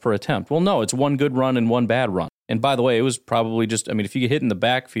 yards per attempt. Well, no, it's 1 good run and 1 bad run. And by the way, it was probably just, if you get hit in the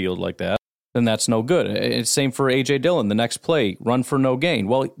backfield like that, then that's no good. It's same for A.J. Dillon. The next play, run for no gain.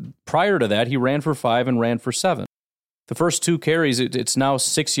 Well, prior to that, he ran for 5 and ran for 7. The first 2 carries, it's now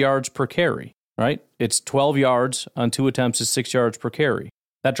 6 yards per carry, right? It's 12 yards on 2 attempts is 6 yards per carry.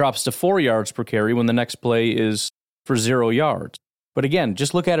 That drops to 4 yards per carry when the next play is for 0 yards. But again,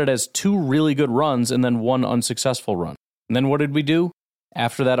 just look at it as 2 really good runs and then 1 unsuccessful run. And then what did we do?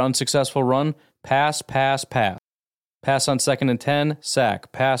 After that unsuccessful run, pass, pass, pass. Pass on 2nd and 10,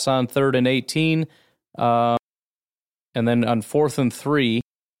 sack. Pass on 3rd and 18. And then on 4th and 3,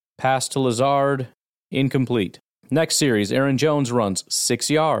 pass to Lazard, incomplete. Next series, Aaron Jones runs 6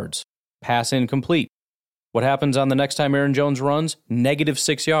 yards. Pass incomplete. What happens on the next time Aaron Jones runs? Negative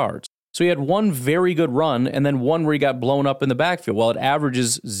 6 yards. So he had 1 very good run and then 1 where he got blown up in the backfield. Well, it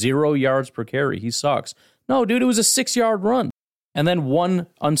averages 0 yards per carry. He sucks. No, dude, it was a 6-yard run. And then 1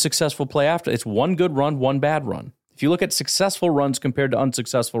 unsuccessful play after. It's 1 good run, 1 bad run. If you look at successful runs compared to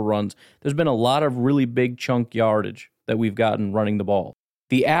unsuccessful runs, there's been a lot of really big chunk yardage that we've gotten running the ball.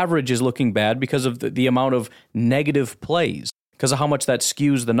 The average is looking bad because of the amount of negative plays, because of how much that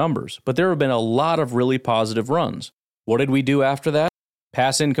skews the numbers. But there have been a lot of really positive runs. What did we do after that?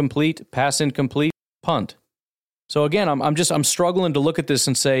 Pass incomplete, punt. So again, I'm struggling to look at this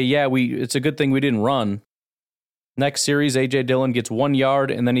and say, yeah, it's a good thing we didn't run. Next series, A.J. Dillon gets 1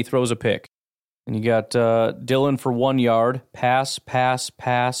 yard, and then he throws a pick. And you got Dillon for 1 yard, pass, pass,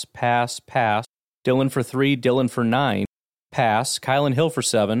 pass, pass, pass. Dillon for 3, Dillon for 9, pass. Kylan Hill for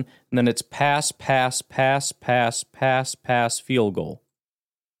 7, and then it's pass, pass, pass, pass, pass, pass, field goal.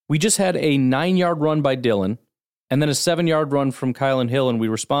 We just had a 9-yard run by Dillon, and then a 7-yard run from Kylan Hill, and we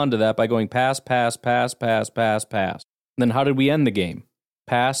respond to that by going pass, pass, pass, pass, pass, pass. And then how did we end the game?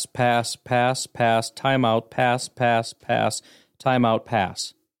 Pass, pass, pass, pass, timeout, pass, pass, pass, timeout,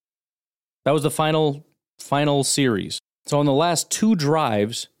 pass. That was the final series. So on the last 2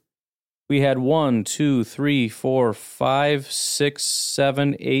 drives, we had 1, 2, 3, 4, 5, 6,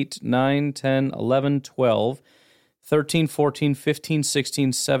 7, 8, 9, 10, 11, 12, 13, 14, 15,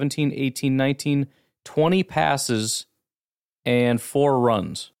 16, 17, 18, 19, 20 passes and 4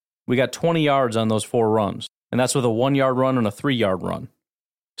 runs. We got 20 yards on those 4 runs. And that's with a 1-yard run and a 3-yard run.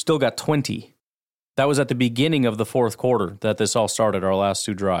 Still got 20. That was at the beginning of the fourth quarter that this all started, our last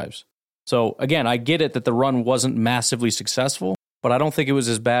 2 drives. So, again, I get it that the run wasn't massively successful, but I don't think it was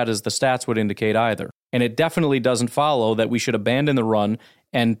as bad as the stats would indicate either. And it definitely doesn't follow that we should abandon the run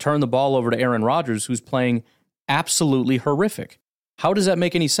and turn the ball over to Aaron Rodgers, who's playing absolutely horrific. How does that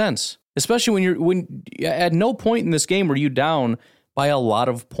make any sense? Especially when at no point in this game were you down by a lot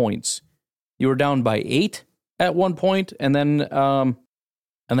of points. You were down by 8 at one point, and then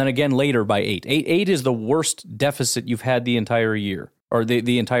again later by 8. 8 is the worst deficit you've had the entire year, or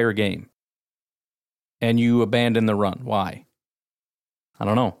the entire game. And you abandon the run. Why? I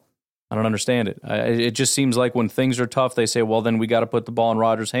don't know. I don't understand it. It just seems like when things are tough, they say, well, then we got to put the ball in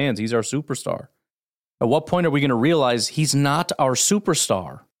Rodgers' hands. He's our superstar. At what point are we going to realize he's not our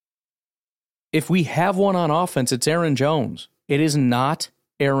superstar? If we have one on offense, it's Aaron Jones. It is not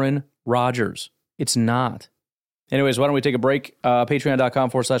Aaron Rodgers. It's not. Anyways, why don't we take a break?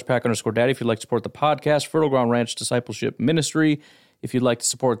 Patreon.com/Pack_Daddy if you'd like to support the podcast. Fertile Ground Ranch Discipleship Ministry. If you'd like to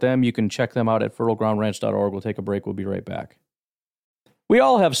support them, you can check them out at fertilegroundranch.org. We'll take a break. We'll be right back. We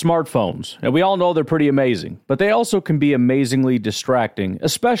all have smartphones, and we all know they're pretty amazing, but they also can be amazingly distracting,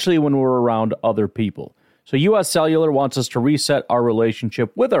 especially when we're around other people. So US Cellular wants us to reset our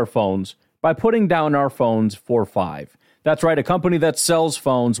relationship with our phones by putting down our phones for $5. That's right, a company that sells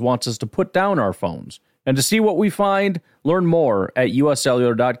phones wants us to put down our phones. And to see what we find, learn more at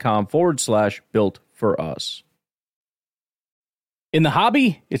uscellular.com/built-for-us. In the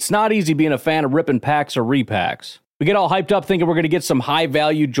hobby, it's not easy being a fan of ripping packs or repacks. We get all hyped up thinking we're going to get some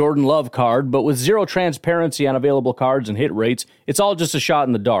high-value Jordan Love card, but with zero transparency on available cards and hit rates, it's all just a shot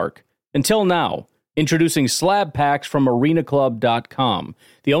in the dark. Until now, introducing slab packs from arenaclub.com,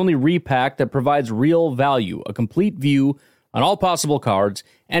 the only repack that provides real value, a complete view on all possible cards,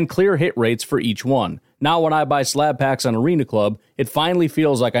 and clear hit rates for each one. Now when I buy slab packs on Arena Club, it finally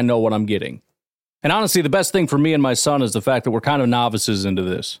feels like I know what I'm getting. And honestly, the best thing for me and my son is the fact that we're kind of novices into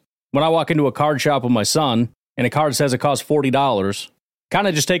this. When I walk into a card shop with my son, and a card says it costs $40, kind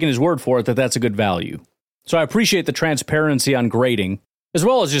of just taking his word for it that that's a good value. So I appreciate the transparency on grading, as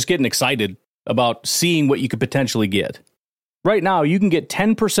well as just getting excited about seeing what you could potentially get. Right now, you can get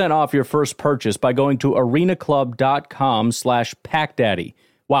 10% off your first purchase by going to arenaclub.com/packdaddy.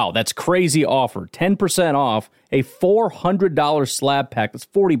 Wow, that's crazy offer. 10% off a $400 slab pack. That's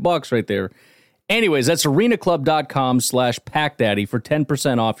 $40 right there. Anyways, that's arenaclub.com/packdaddy for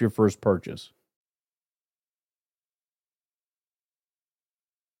 10% off your first purchase.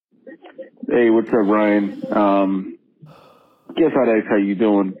 Hey, what's up, Ryan? Guess I'd ask how you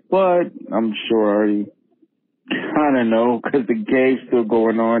doing, but I'm sure I already kind of know because the game's still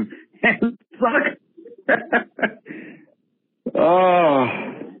going on. Suck. Oh,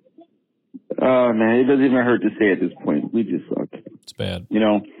 man, it doesn't even hurt to say at this point. We just suck. It's bad. You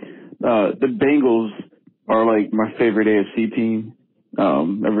know, the Bengals are like my favorite AFC team.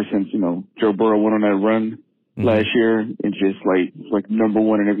 Ever since, Joe Burrow went on that run last year and just like number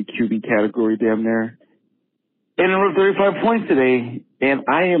one in every QB category damn near. And it was 35 points today, and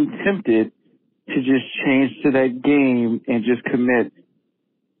I am tempted to just change to that game and just commit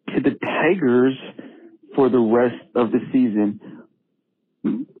to the Tigers for the rest of the season.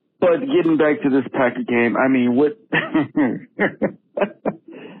 But getting back to this Packer game, I mean, what?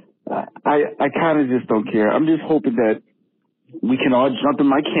 I kind of just don't care. I'm just hoping that we can all jump in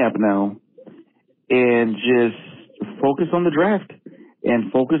my camp now and just focus on the draft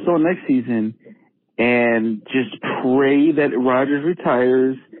and focus on next season and just pray that Rodgers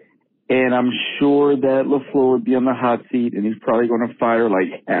retires. And I'm sure that LaFleur would be on the hot seat, and he's probably going to fire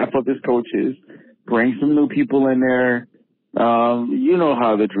like half of his coaches, bring some new people in there. You know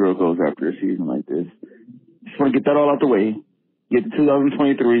how the drill goes after a season like this. Just want to get that all out the way, get to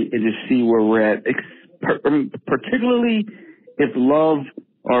 2023, and just see where we're at, particularly if Love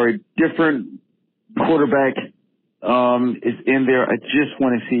or a different quarterback is in there. I just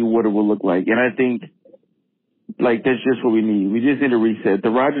want to see what it will look like. And I think, like, that's just what we need. We just need a reset. The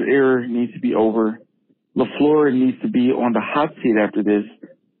Rodgers era needs to be over. LaFleur needs to be on the hot seat after this,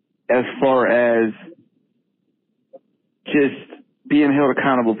 as far as just being held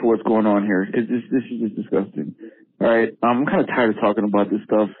accountable for what's going on here. Because this is just disgusting. All right, I'm kind of tired of talking about this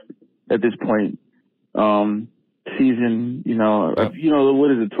stuff at this point. Season,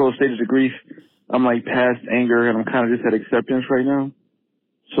 what is it, 12 stages of grief? I'm like past anger, and I'm kind of just at acceptance right now.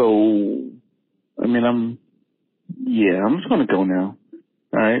 So, I mean, I'm just going to go now.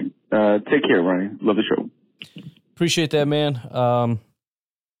 All right. Take care, Ryan. Love the show. Appreciate that, man.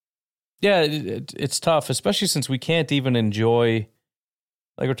 It's tough, especially since we can't even enjoy,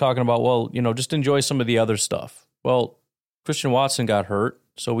 like we're talking about, just enjoy some of the other stuff. Well, Christian Watson got hurt,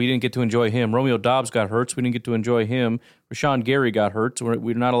 so we didn't get to enjoy him. Romeo Doubs got hurt, so we didn't get to enjoy him. Rashawn Gary got hurt, so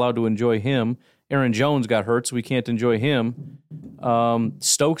we're not allowed to enjoy him. Aaron Jones got hurt, so we can't enjoy him.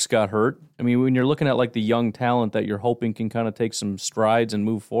 Stokes got hurt. I mean, when you're looking at like the young talent that you're hoping can kind of take some strides and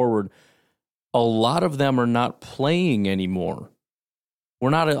move forward, a lot of them are not playing anymore. We're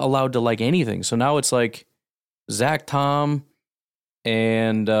not allowed to like anything. So now it's like Zach Tom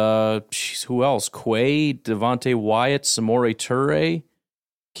and who else? Quay, Devontae Wyatt, Samori Toure,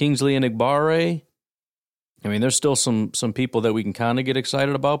 Kingsley Enagbare. I mean, there's still some people that we can kind of get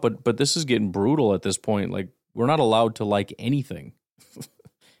excited about, but this is getting brutal at this point. Like, we're not allowed to like anything.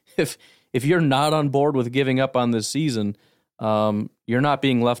 If you're not on board with giving up on this season, you're not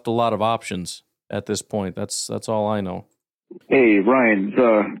being left a lot of options at this point. That's all I know. Hey, Ryan.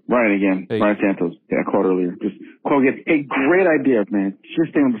 It's Ryan again. Hey. Ryan Santos. Yeah, I called earlier. Just call again. A great idea, man.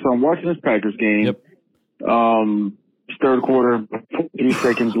 Just thinking, so I'm watching this Packers game. Yep. Third quarter, 3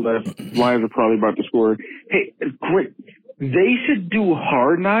 seconds left. Lions are probably about to score. Hey, great. They should do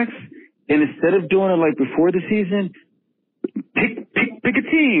Hard Knocks, and instead of doing it like before the season, pick a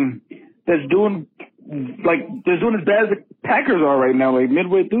team that's doing as bad as the Packers are right now, like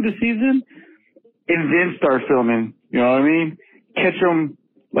midway through the season, and then start filming. You know what I mean? Catch them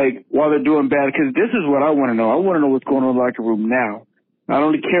like while they're doing bad, because this is what I want to know. I want to know what's going on in the locker room now. I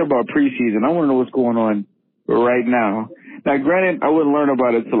don't really care about preseason. I want to know what's going on right now. Now, granted, I wouldn't learn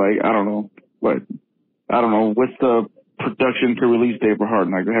about it till what's the production to release date for Hard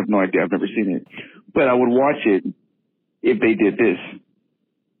Knocks? I have no idea. I've never seen it, but I would watch it if they did this.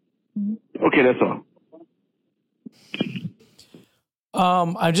 Okay, that's all.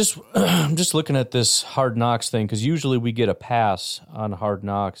 I'm just looking at this Hard Knocks thing, because usually we get a pass on Hard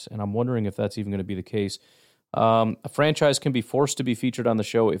Knocks, and I'm wondering if that's even going to be the case. A franchise can be forced to be featured on the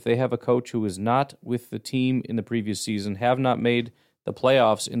show if they have a coach who is not with the team in the previous season, have not made the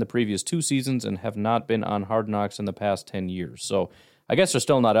playoffs in the previous 2 seasons, and have not been on Hard Knocks in the past 10 years. So I guess they're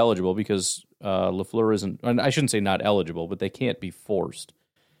still not eligible because LaFleur isn't, and I shouldn't say not eligible, but they can't be forced.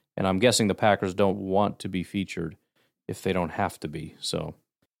 And I'm guessing the Packers don't want to be featured if they don't have to be. So,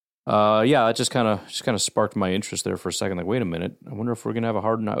 it just kind of sparked my interest there for a second. Like, wait a minute, I wonder if we're going to have a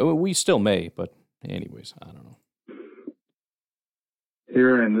Hard Knock. We still may, but anyways, I don't know. Hey,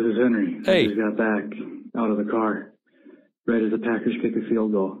 Ryan, this is Henry. Hey. I just got back out of the car right as the Packers kick a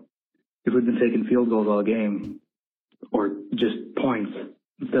field goal. If we'd been taking field goals all game, or just points,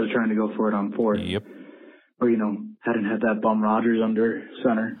 instead of trying to go for it on 4th. Yep. Or, hadn't had that bum Rodgers under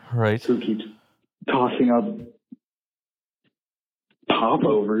center. Right. Who keeps tossing up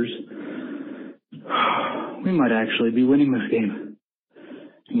popovers. We might actually be winning this game.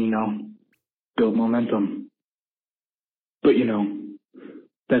 Build momentum. But,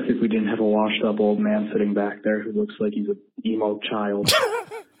 that's if we didn't have a washed up old man sitting back there who looks like he's an emo child.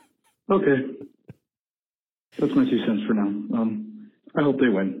 Okay. That's my 2 cents for now. I hope they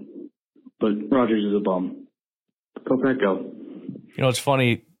win. But Rodgers is a bum. Go Pack, go. It's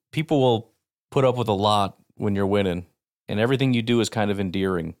funny. People will put up with a lot when you're winning, and everything you do is kind of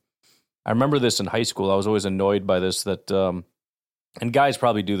endearing. I remember this in high school. I was always annoyed by this, that, and guys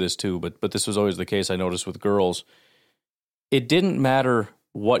probably do this too, but this was always the case I noticed with girls. It didn't matter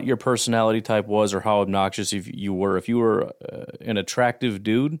what your personality type was or how obnoxious you were. If you were an attractive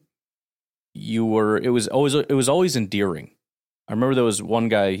dude, it was always endearing. I remember there was one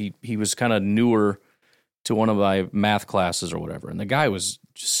guy, he was kind of newer to one of my math classes or whatever, and the guy was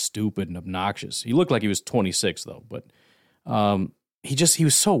just stupid and obnoxious. He looked like he was 26 though, but he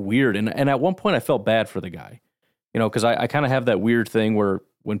was so weird, and at one point I felt bad for the guy, because I kind of have that weird thing where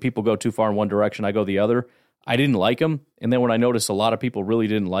when people go too far in one direction, I go the other. I didn't like him, and then when I noticed a lot of people really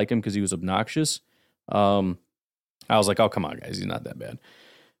didn't like him because he was obnoxious, I was like, oh, come on, guys, he's not that bad.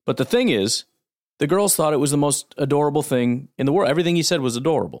 But the thing is, The girls thought it was the most adorable thing in the world. Everything he said was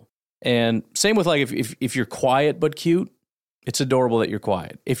adorable. And same with like if you're quiet but cute, it's adorable that you're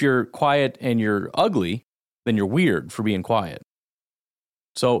quiet. If you're quiet and you're ugly, then you're weird for being quiet.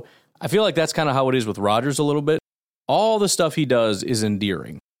 So I feel like that's kind of how it is with Rodgers a little bit. All the stuff he does is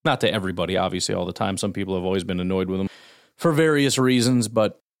endearing. Not to everybody, obviously, all the time. Some people have always been annoyed with him for various reasons.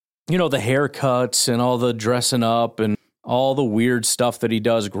 But, you know, the haircuts and all the dressing up and all the weird stuff that he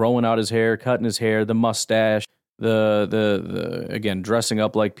does, growing out his hair, cutting his hair, the mustache, the again, dressing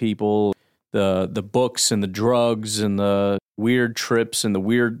up like people, the books and the drugs and the weird trips and the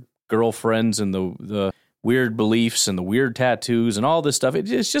weird girlfriends and the weird beliefs and the weird tattoos and all this stuff.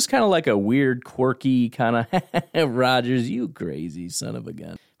 It's just kind of like a weird, quirky kind of Rodgers, you crazy son of a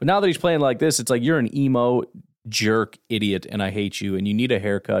gun. But now that he's playing like this, it's like you're an emo jerk idiot and I hate you and you need a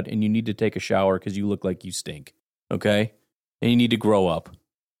haircut and you need to take a shower because you look like you stink, okay? And you need to grow up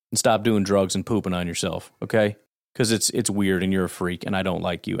and stop doing drugs and pooping on yourself, okay? Because it's weird and you're a freak and I don't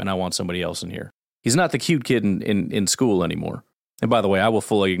like you and I want somebody else in here. He's not the cute kid in school anymore. And by the way, I will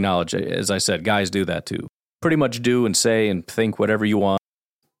fully acknowledge, as I said, guys do that too. Pretty much do and say and think whatever you want.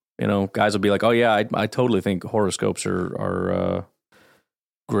 You know, guys will be like, oh yeah, I totally think horoscopes are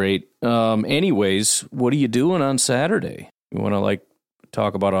great. Anyways, what are you doing on Saturday? You want to like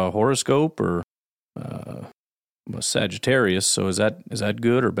talk about a horoscope or I'm a Sagittarius, so is that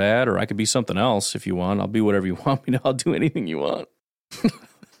good or bad? Or I could be something else if you want. I'll be whatever you want me to. I'll do anything you want.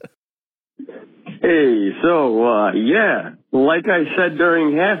 Hey, so, yeah, like I said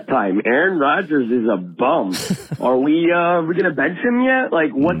during halftime, Aaron Rodgers is a bum. Are we going to bench him yet?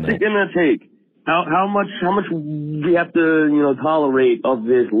 Like, what's it going to take? How much we have to, tolerate of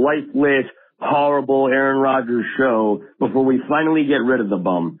this lifeless, horrible Aaron Rodgers show before we finally get rid of the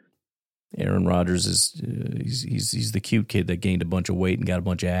bum? Aaron Rodgers is, he's the cute kid that gained a bunch of weight and got a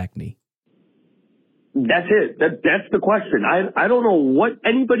bunch of acne. That's it. That's the question. I don't know what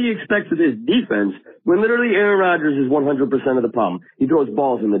anybody expects of this defense when literally Aaron Rodgers is 100% of the problem. He throws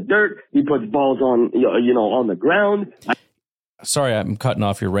balls in the dirt. He puts balls on the ground. Sorry, I'm cutting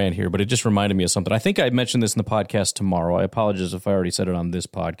off your rant here, but it just reminded me of something. I think I mentioned this in the podcast tomorrow. I apologize if I already said it on this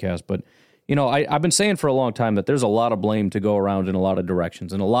podcast, but I've been saying for a long time that there's a lot of blame to go around in a lot of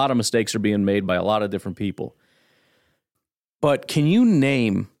directions, and a lot of mistakes are being made by a lot of different people. But can you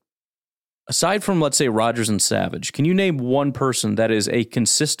name, aside from, let's say, Rodgers and Savage, can you name one person that is a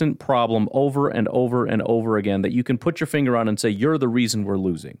consistent problem over and over and over again that you can put your finger on and say, you're the reason we're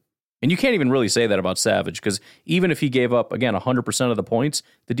losing? And you can't even really say that about Savage, because even if he gave up, again, 100% of the points,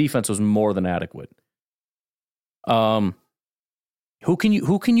 the defense was more than adequate. Who can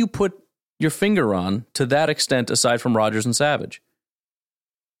you put your finger on to that extent aside from Rodgers and Savage?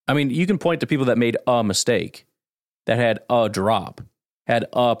 I mean, you can point to people that made a mistake, that had a drop, had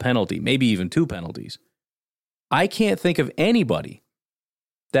a penalty, maybe even two penalties. I can't think of anybody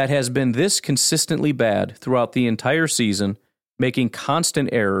that has been this consistently bad throughout the entire season, making constant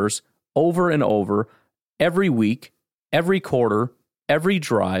errors over and over, every week, every quarter, every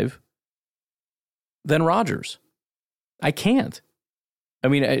drive, than Rodgers. I can't. I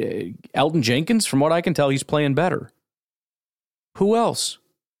mean, Elton Jenkins, from what I can tell, he's playing better. Who else?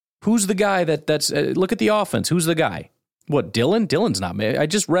 Who's the guy that's look at the offense. Who's the guy? What, Dillon? Dillon's not. I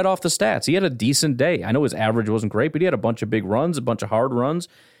just read off the stats. He had a decent day. I know his average wasn't great, but he had a bunch of big runs, a bunch of hard runs.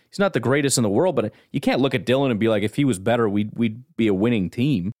 He's not the greatest in the world, but you can't look at Dillon and be like, if he was better, we'd be a winning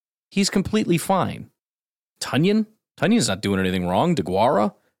team. He's completely fine. Tunyon's not doing anything wrong.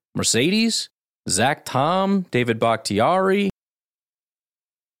 DeGuara, Mercedes, Zach Tom, David Bakhtiari.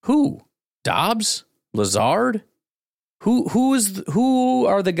 Who? Dobbs? Lazard? Who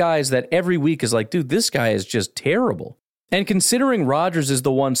are the guys that every week is like, dude, this guy is just terrible? And considering Rodgers is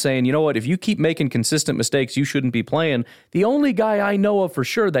the one saying, you know what, if you keep making consistent mistakes, you shouldn't be playing. The only guy I know of for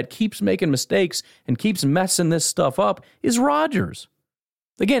sure that keeps making mistakes and keeps messing this stuff up is Rodgers.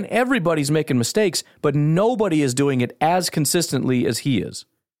 Again, everybody's making mistakes, but nobody is doing it as consistently as he is.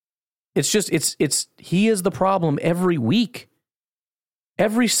 It's just, he is the problem every week.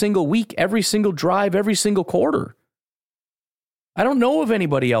 Every single week, every single drive, every single quarter. I don't know of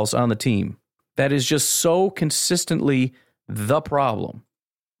anybody else on the team that is just so consistently the problem.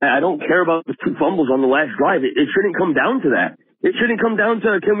 I don't care about the two fumbles on the last drive. It shouldn't come down to that. It shouldn't come down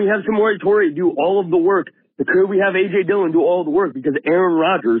to, can we have Samori Toure do all of the work? Could we have A.J. Dillon do all of the work? Because Aaron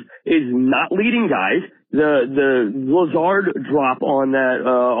Rodgers is not leading guys. The Lazard drop on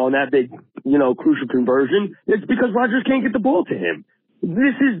that big, crucial conversion, it's because Rodgers can't get the ball to him.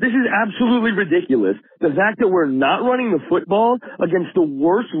 This is absolutely ridiculous. The fact that we're not running the football against the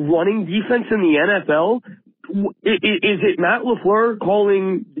worst running defense in the NFL, Is it Matt LaFleur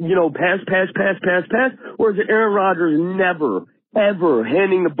calling, pass, or is it Aaron Rodgers never, ever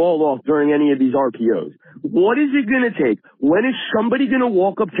handing the ball off during any of these RPOs? What is it going to take? When is somebody going to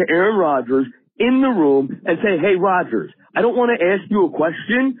walk up to Aaron Rodgers in the room and say, hey, Rodgers, I don't want to ask you a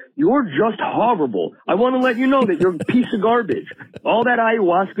question. You're just horrible. I want to let you know that you're a piece of garbage. All that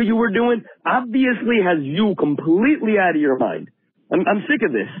ayahuasca you were doing obviously has you completely out of your mind. I'm sick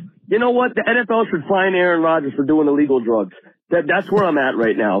of this. You know what? The NFL should fine Aaron Rodgers for doing illegal drugs. That's where I'm at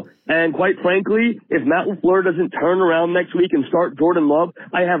right now. And quite frankly, if Matt LaFleur doesn't turn around next week and start Jordan Love,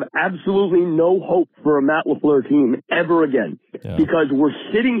 I have absolutely no hope for a Matt LaFleur team ever again. Yeah. Because we're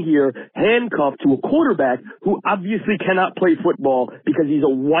sitting here handcuffed to a quarterback who obviously cannot play football because he's a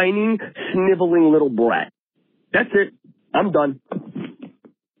whining, sniveling little brat. That's it. I'm done.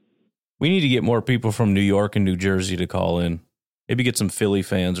 We need to get more people from New York and New Jersey to call in. Maybe get some Philly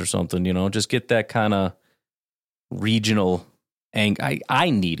fans or something, just get that kind of regional I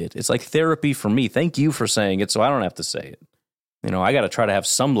need it. It's like therapy for me. Thank you for saying it so I don't have to say it. I got to try to have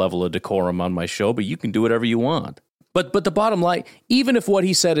some level of decorum on my show, but you can do whatever you want. But the bottom line, even if what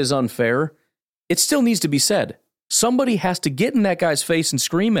he said is unfair, it still needs to be said. Somebody has to get in that guy's face and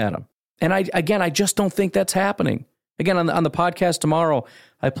scream at him. And I just don't think that's happening. Again, on the podcast tomorrow,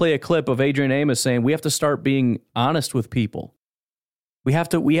 I play a clip of Adrian Amos saying we have to start being honest with people. We have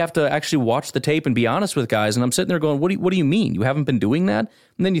to actually watch the tape and be honest with guys. And I'm sitting there going, what do you mean? You haven't been doing that?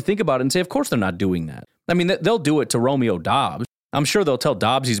 And then you think about it and say, of course they're not doing that. I mean, they'll do it to Romeo Dobbs. I'm sure they'll tell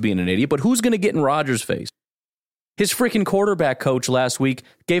Dobbs he's being an idiot, but who's going to get in Rodgers' face? His freaking quarterback coach last week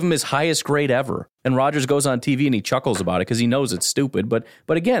gave him his highest grade ever. And Rodgers goes on TV and he chuckles about it because he knows it's stupid. But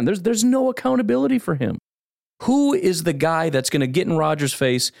again, there's no accountability for him. Who is the guy that's going to get in Rodgers'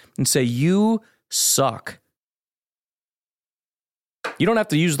 face and say, you suck? You don't have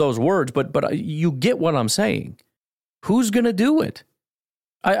to use those words, but you get what I'm saying. Who's going to do it?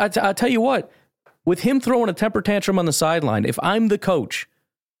 I tell you what, with him throwing a temper tantrum on the sideline, if I'm the coach,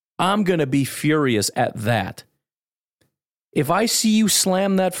 I'm going to be furious at that. If I see you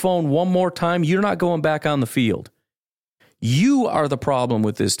slam that phone one more time, you're not going back on the field. You are the problem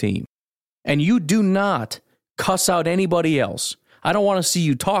with this team. And you do not cuss out anybody else. I don't want to see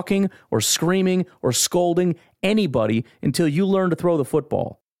you talking or screaming or scolding anybody until you learn to throw the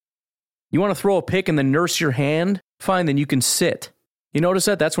football. You want to throw a pick and then nurse your hand? Fine, then you can sit. You notice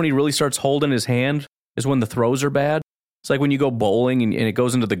that? That's when he really starts holding his hand, is when the throws are bad. It's like when you go bowling and it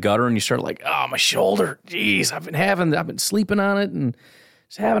goes into the gutter and you start like, oh, my shoulder. Jeez, I've been sleeping on it and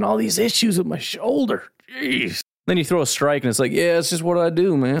just having all these issues with my shoulder. Jeez. Then you throw a strike and it's like, yeah, it's just what I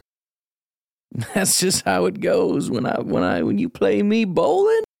do, man. That's just how it goes when you play me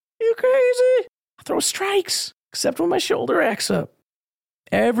bowling. You crazy? I throw strikes, except when my shoulder acts up.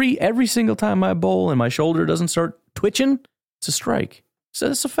 Every single time I bowl and my shoulder doesn't start twitching, it's a strike. So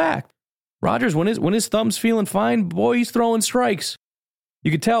that's a fact. Rodgers, when his thumb's feeling fine, boy, he's throwing strikes.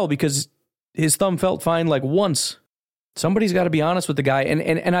 You could tell because his thumb felt fine like once. Somebody's got to be honest with the guy,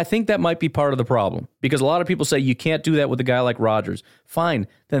 and I think that might be part of the problem, because a lot of people say you can't do that with a guy like Rodgers. Fine,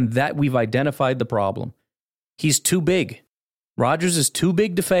 then that we've identified the problem. He's too big. Rodgers is too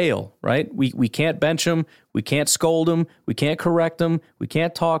big to fail, right? We can't bench him. We can't scold him. We can't correct him. We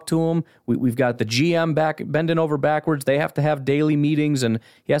can't talk to him. We've got the GM back bending over backwards. They have to have daily meetings, and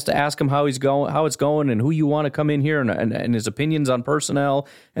he has to ask him how it's going, and who you want to come in here, and his opinions on personnel.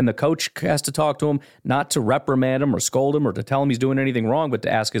 And the coach has to talk to him, not to reprimand him or scold him or to tell him he's doing anything wrong, but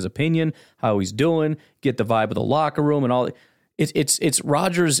to ask his opinion, how he's doing, get the vibe of the locker room, and all. It's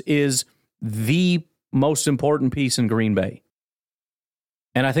Rodgers is the most important piece in Green Bay.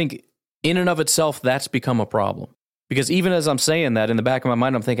 And I think in and of itself, that's become a problem. Because even as I'm saying that, in the back of my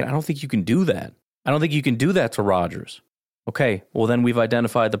mind, I'm thinking, I don't think you can do that. I don't think you can do that to Rodgers. Okay, well, then we've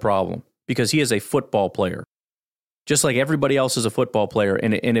identified the problem. Because he is a football player. Just like everybody else is a football player.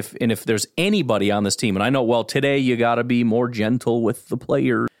 And if there's anybody on this team, and I know, well, today you got to be more gentle with the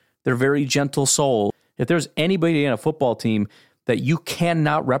players. They're very gentle soul. If there's anybody in a football team that you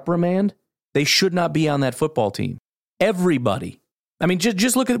cannot reprimand, they should not be on that football team. Everybody. I mean,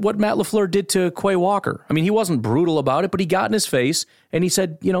 just look at what Matt LaFleur did to Quay Walker. I mean, he wasn't brutal about it, but he got in his face and he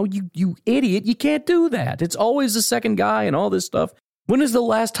said, you idiot, you can't do that. It's always the second guy and all this stuff. When is the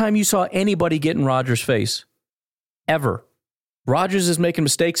last time you saw anybody get in Rodgers' face? Ever. Rodgers is making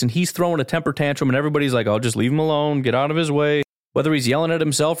mistakes and he's throwing a temper tantrum and everybody's like, oh, just leave him alone, get out of his way. Whether he's yelling at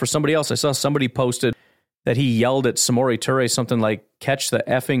himself or somebody else. I saw somebody posted that he yelled at Samori Toure something like, catch the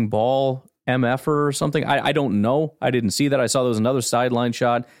effing ball, MFer or something. I don't know. I didn't see that. I saw there was another sideline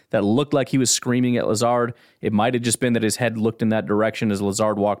shot that looked like he was screaming at Lazard. It might have just been that his head looked in that direction as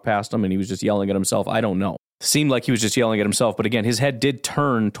Lazard walked past him and he was just yelling at himself. I don't know. Seemed like he was just yelling at himself, but again, his head did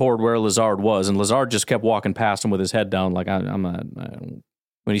turn toward where Lazard was, and Lazard just kept walking past him with his head down. Like I'm not.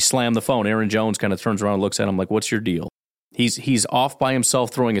 When he slammed the phone, Aaron Jones kind of turns around and looks at him like, "What's your deal?" He's off by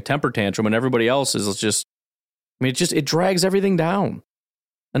himself throwing a temper tantrum, and everybody else is just. I mean, it drags everything down.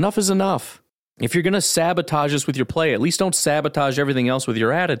 Enough is enough. If you're going to sabotage us with your play, at least don't sabotage everything else with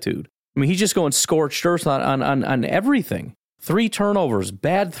your attitude. I mean, he's just going scorched earth on everything. 3 turnovers,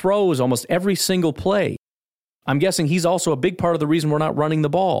 bad throws almost every single play. I'm guessing he's also a big part of the reason we're not running the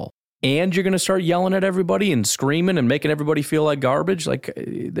ball. And you're going to start yelling at everybody and screaming and making everybody feel like garbage. Like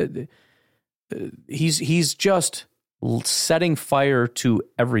he's just setting fire to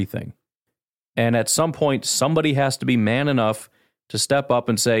everything. And at some point, somebody has to be man enough to step up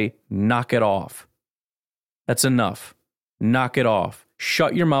and say, knock it off. That's enough. Knock it off.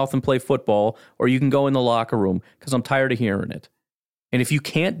 Shut your mouth and play football, or you can go in the locker room, because I'm tired of hearing it. And if you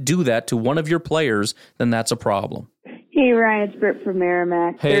can't do that to one of your players, then that's a problem. Hey, Ryan, it's Britt from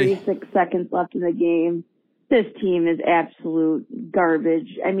Merrimack. Hey. 36 seconds left in the game. This team is absolute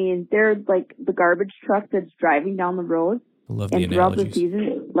garbage. I mean, they're like the garbage truck that's driving down the road. I love and the throughout analogies. the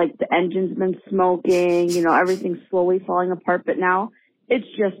season, like the engine's been smoking, everything's slowly falling apart. But now it's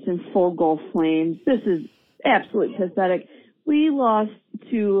just in full Gulf flames. This is absolutely pathetic. We lost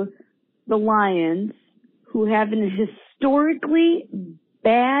to the Lions, who have an historically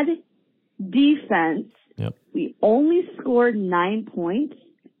bad defense. Yep. We only scored 9 points.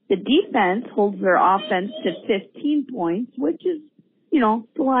 The defense holds their offense to 15 points, which is,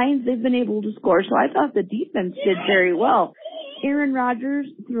 the Lions, they've been able to score. So I thought the defense did very well. Aaron Rodgers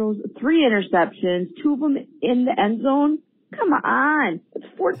throws 3 interceptions, 2 of them in the end zone. Come on. It's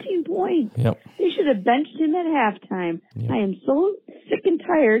 14 points. Yep. They should have benched him at halftime. Yep. I am so sick and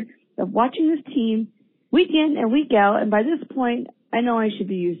tired of watching this team week in and week out. And by this point, I know I should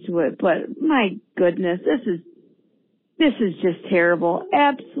be used to it, but my goodness, this is just terrible.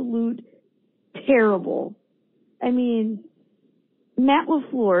 Absolute terrible. I mean, Matt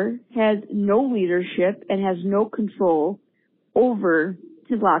LaFleur has no leadership and has no control over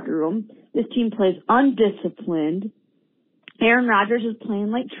his locker room. This team plays undisciplined. Aaron Rodgers is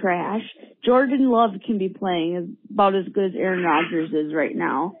playing like trash. Jordan Love can be playing about as good as Aaron Rodgers is right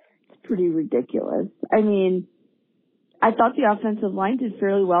now. It's pretty ridiculous. I mean, I thought the offensive line did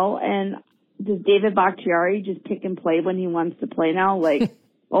fairly well, and does David Bakhtiari just pick and play when he wants to play now? Like,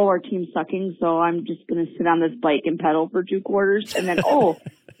 our team's sucking, so I'm just going to sit on this bike and pedal for 2 quarters, and then,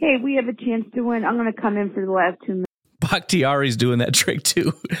 hey, we have a chance to win. I'm going to come in for the last 2 minutes. Bakhtiari's doing that trick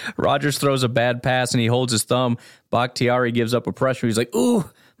too. Rodgers throws a bad pass and he holds his thumb. Bakhtiari gives up a pressure. He's like, ooh,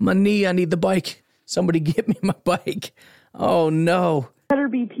 my knee, I need the bike. Somebody get me my bike. Oh, no. Better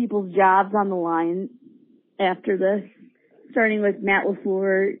be people's jobs on the line after this, starting with Matt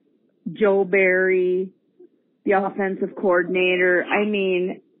LaFleur, Joe Barry, the offensive coordinator. I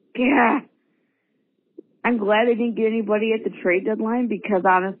mean, yeah. I'm glad they didn't get anybody at the trade deadline because,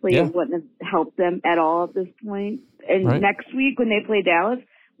 honestly, it wouldn't have helped them at all at this point. And next week when they play Dallas,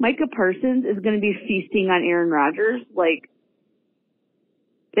 Micah Parsons is going to be feasting on Aaron Rodgers. Like,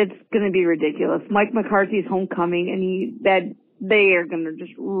 it's going to be ridiculous. Mike McCarthy's homecoming, and they are going to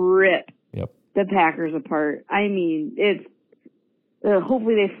just rip the Packers apart. I mean, it's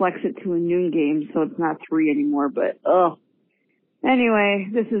hopefully they flex it to a noon game so it's not 3 anymore. But anyway,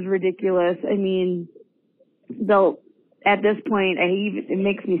 this is ridiculous. I mean, at this point, it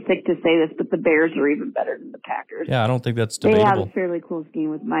makes me sick to say this, but the Bears are even better than the Packers. Yeah, I don't think that's debatable. They had a fairly close game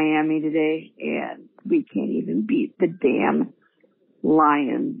with Miami today, and we can't even beat the damn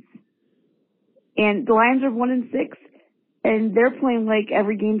Lions. And the Lions are 1-6, and they're playing like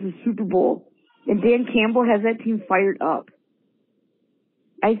every game's a Super Bowl. And Dan Campbell has that team fired up.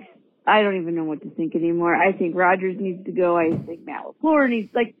 I don't even know what to think anymore. I think Rodgers needs to go. I think Matt LaFleur needs,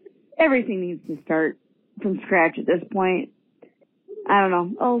 everything needs to start from scratch at this point. I don't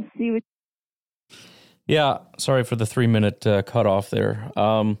know. I'll see what. Yeah, sorry for the 3-minute cutoff there.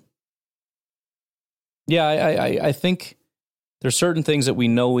 I think there's certain things that we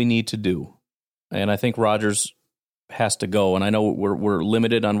know we need to do, and I think Rodgers has to go. And I know we're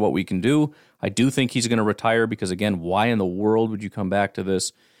limited on what we can do. I do think he's going to retire because, again, why in the world would you come back to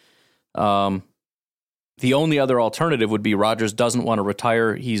this? The only other alternative would be Rodgers doesn't want to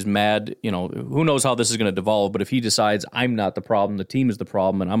retire. He's mad. Who knows how this is going to devolve, but if he decides I'm not the problem, the team is the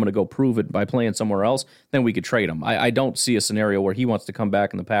problem, and I'm going to go prove it by playing somewhere else, then we could trade him. I don't see a scenario where he wants to come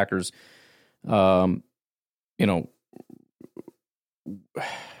back and the Packers, I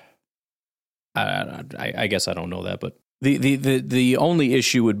guess I don't know that, but the only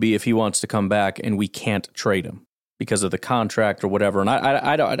issue would be if he wants to come back and we can't trade him because of the contract or whatever. And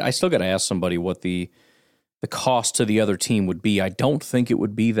I still got to ask somebody what the the cost to the other team would be. I don't think it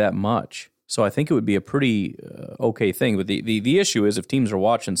would be that much. So I think it would be a pretty okay thing. But the issue is if teams are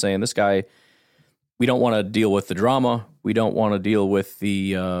watching saying, this guy, we don't want to deal with the drama. We don't want to deal with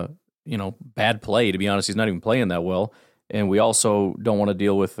the bad play. To be honest, he's not even playing that well. And we also don't want to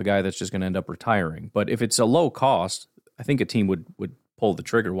deal with the guy that's just going to end up retiring. But if it's a low cost, I think a team would pull the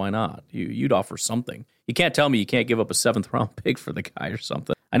trigger. Why not? You'd offer something. You can't tell me you can't give up a 7th-round pick for the guy or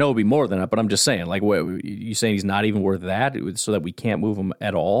something. I know it would be more than that, but I'm just saying, like, what, you saying he's not even worth that so that we can't move him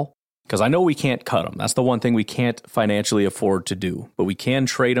at all? Because I know we can't cut him. That's the one thing we can't financially afford to do. But we can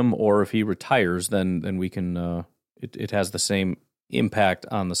trade him, or if he retires, then we can. It has the same impact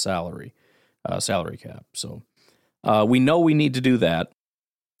on the salary cap. So we know we need to do that.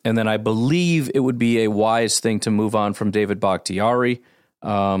 And then I believe it would be a wise thing to move on from David Bakhtiari.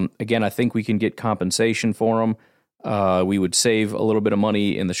 Again, I think we can get compensation for him. We would save a little bit of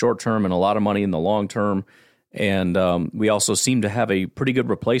money in the short term and a lot of money in the long term. And we also seem to have a pretty good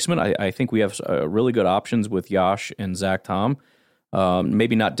replacement. I think we have really good options with Yash and Zach Tom.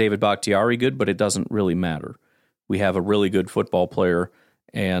 Maybe not David Bakhtiari good, but it doesn't really matter. We have a really good football player,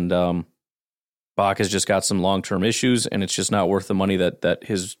 and Bach has just got some long-term issues, and it's just not worth the money that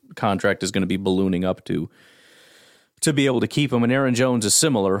his contract is going to be ballooning up to be able to keep him. And Aaron Jones is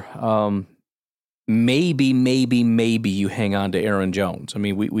similar. Maybe you hang on to Aaron Jones. I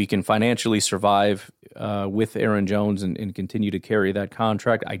mean, we can financially survive with Aaron Jones and continue to carry that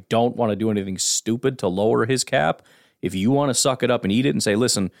contract. I don't want to do anything stupid to lower his cap. If you want to suck it up and eat it and say,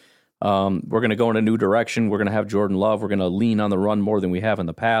 listen, we're going to go in a new direction. We're going to have Jordan Love. We're going to lean on the run more than we have in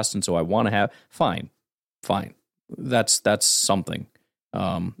the past. And so I want to have fine. That's something.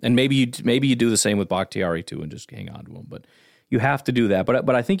 And maybe you do the same with Bakhtiari too and just hang on to him. But you have to do that.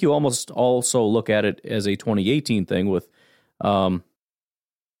 But I think you almost also look at it as a 2018 thing with the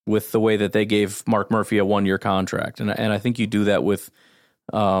way that they gave Mark Murphy a 1-year contract. And I think you do that with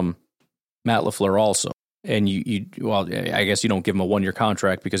Matt LaFleur also. And I guess you don't give him a 1-year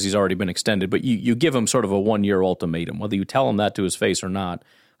contract because he's already been extended, but you give him sort of a 1-year ultimatum. Whether you tell him that to his face or not,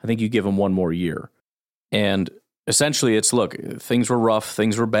 I think you give him 1 more year. And essentially it's, look, things were rough,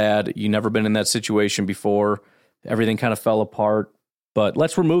 things were bad. You've never been in that situation before. Everything kind of fell apart, but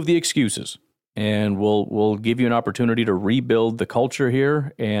let's remove the excuses. And we'll give you an opportunity to rebuild the culture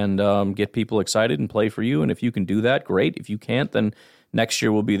here and get people excited and play for you. And if you can do that, great. If you can't, then next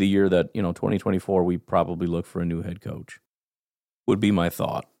year will be the year that, 2024, we probably look for a new head coach, would be my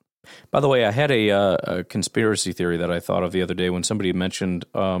thought. By the way, I had a conspiracy theory that I thought of the other day when somebody mentioned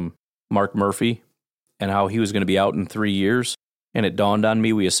Mark Murphy and how he was going to be out in 3 years. And it dawned on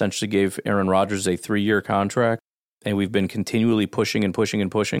me, we essentially gave Aaron Rodgers a 3-year contract, and we've been continually pushing and pushing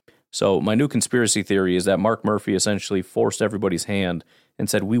and pushing. So my new conspiracy theory is that Mark Murphy essentially forced everybody's hand and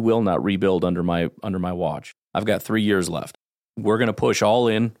said, we will not rebuild under my watch. I've got 3 years left. We're going to push all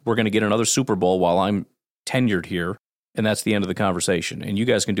in. We're going to get another Super Bowl while I'm tenured here, and that's the end of the conversation. And you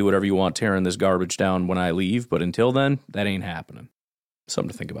guys can do whatever you want tearing this garbage down when I leave, but until then, that ain't happening.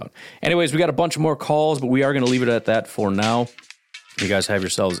 Something to think about. Anyways, we got a bunch more calls, but we are going to leave it at that for now. You guys have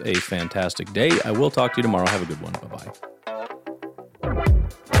yourselves a fantastic day. I will talk to you tomorrow. Have a good one. Bye-bye.